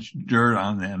as much dirt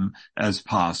on them as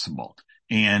possible.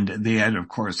 And they had, of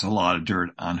course, a lot of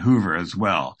dirt on Hoover as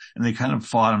well. And they kind of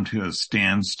fought him to a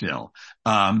standstill.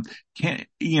 Hoover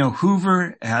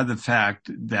had the fact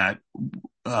that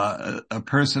a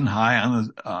person high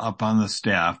up on the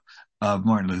staff of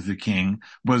Martin Luther King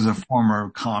was a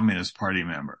former Communist Party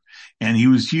member. And he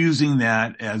was using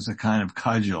that as a kind of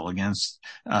cudgel against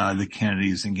the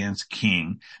Kennedys, against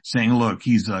King, saying, look,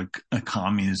 he's a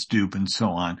communist dupe and so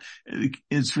on.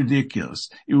 It's ridiculous.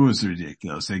 It was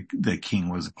ridiculous that King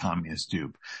was a communist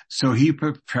dupe. So he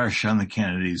put pressure on the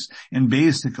Kennedys and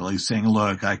basically saying,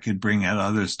 look, I could bring out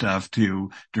other stuff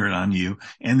too, dirt on you.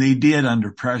 And they did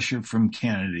under pressure from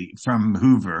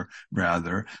Hoover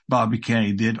rather. Bobby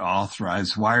Kennedy did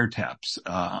authorize wiretaps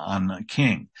on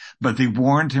King, but they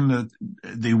warned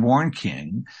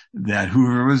King that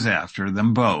Hoover was after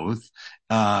them both,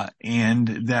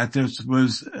 and that this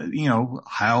was,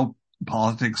 how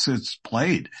politics is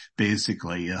played,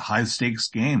 basically a high stakes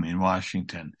game in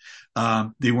Washington.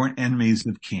 They weren't enemies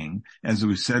of King. As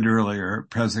we said earlier,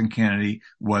 President Kennedy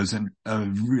was a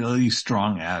really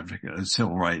strong advocate of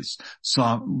civil rights.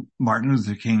 Saw Martin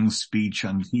Luther King's speech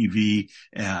on TV,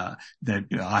 that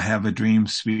I Have a Dream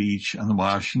speech on the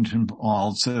Washington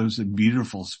Mall. So it was a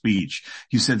beautiful speech.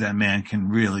 He said that man can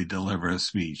really deliver a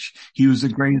speech. He was a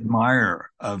great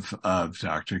admirer of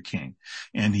Dr. King,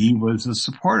 and he was a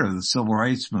supporter of the civil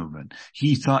rights movement.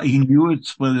 He knew it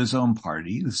split his own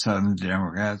party, the Southern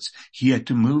Democrats. He had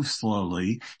to move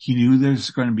slowly. He knew there's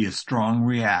going to be a strong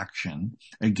reaction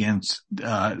against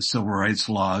civil rights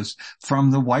laws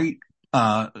from the white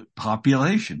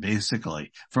population,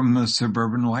 basically, from the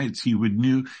suburban whites. He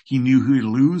knew he would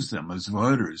lose them as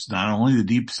voters, not only the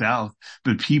Deep South,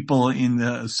 but people in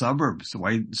the suburbs, the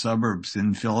white suburbs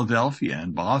in Philadelphia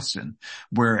and Boston,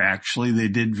 where actually they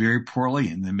did very poorly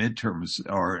in the midterms,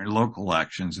 or local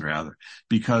elections rather,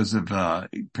 because of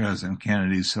President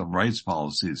Kennedy's civil rights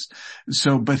policies.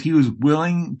 So, but he was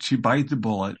willing to bite the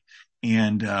bullet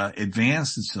and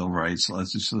advance the civil rights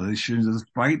legislation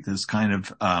despite this kind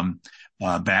of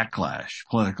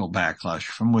political backlash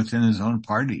from within his own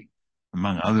party,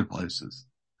 among other places.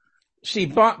 See,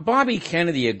 Bobby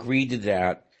Kennedy agreed to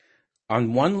that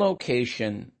on one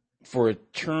location for a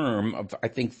term of, I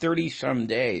think, 30-some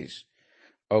days,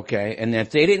 okay? And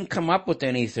if they didn't come up with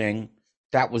anything,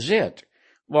 that was it.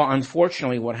 Well,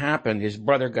 unfortunately, what happened, his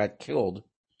brother got killed,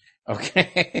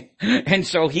 okay? And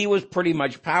so he was pretty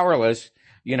much powerless,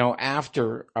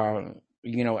 after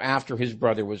his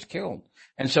brother was killed.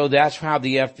 And so that's how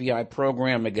the FBI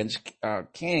program against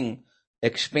King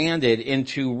expanded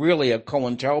into really a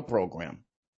COINTEL program.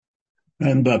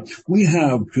 And we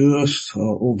have just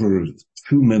over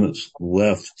 2 minutes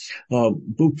left.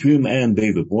 Both Jim and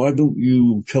David, why don't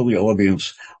you tell the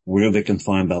audience where they can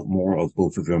find out more of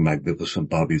both of their magnificent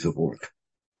bodies of work?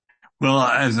 Well,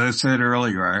 as I said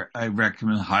earlier, I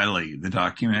recommend highly the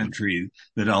documentary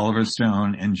that Oliver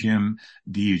Stone and Jim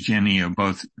DiEugenio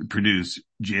both produced,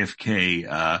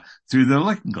 JFK, Through the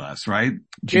Looking Glass, right?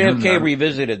 JFK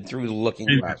Revisited Through the Looking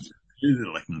Glass. Through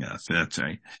the Looking Glass, that's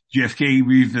right. JFK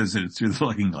Revisited Through the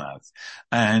Looking Glass.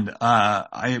 And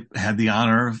I had the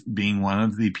honor of being one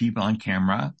of the people on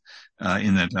camera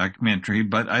in that documentary,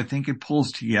 but I think it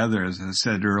pulls together, as I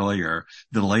said earlier,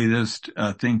 the latest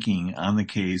thinking on the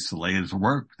case, the latest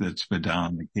work that's been done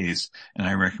on the case, and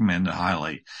I recommend it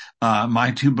highly.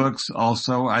 My 2 books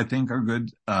also, I think, are good,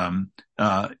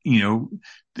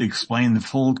 to explain the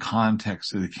full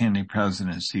context of the Kennedy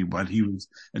presidency, what he was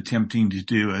attempting to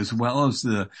do, as well as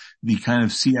the kind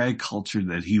of CIA culture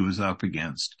that he was up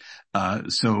against.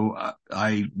 So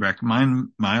I recommend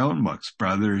my own books,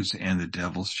 Brothers and the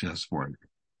Devil's Chessboard.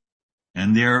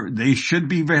 And they should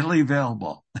be readily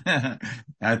available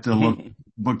at the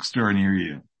bookstore near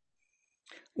you.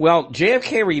 Well,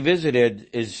 JFK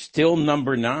Revisited is still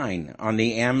number 9 on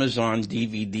the Amazon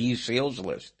DVD sales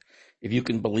list, if you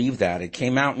can believe that. It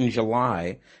came out in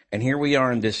July, and here we are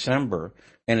in December,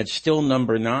 and it's still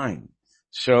number 9.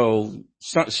 So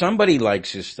somebody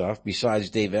likes his stuff besides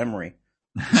Dave Emery.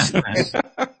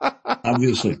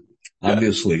 Obviously.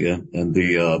 Yeah. And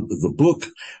the book,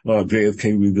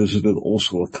 JFK Revisited,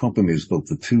 also accompanies both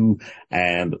the 2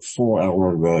 and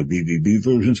 4-hour DVD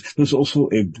versions. There's also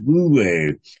a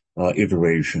Blu-ray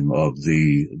iteration of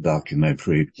the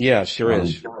documentary. Yes, there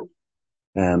is.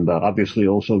 And obviously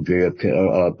also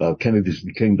JFK,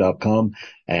 Kennedy'sTheKing.com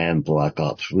and Black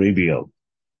Ops Radio.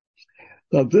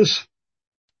 This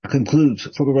concludes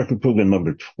For the Record program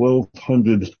number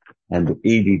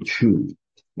 1282.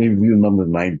 Review number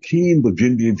 19 with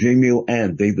Jim DiEugenio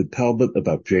and David Talbot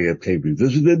about JFK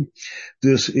Revisited.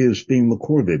 This is being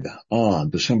recorded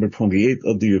on December 28th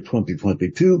of the year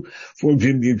 2022. For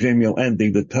Jim DiEugenio and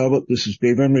David Talbot, this is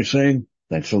Dave Emery saying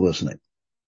thanks for listening.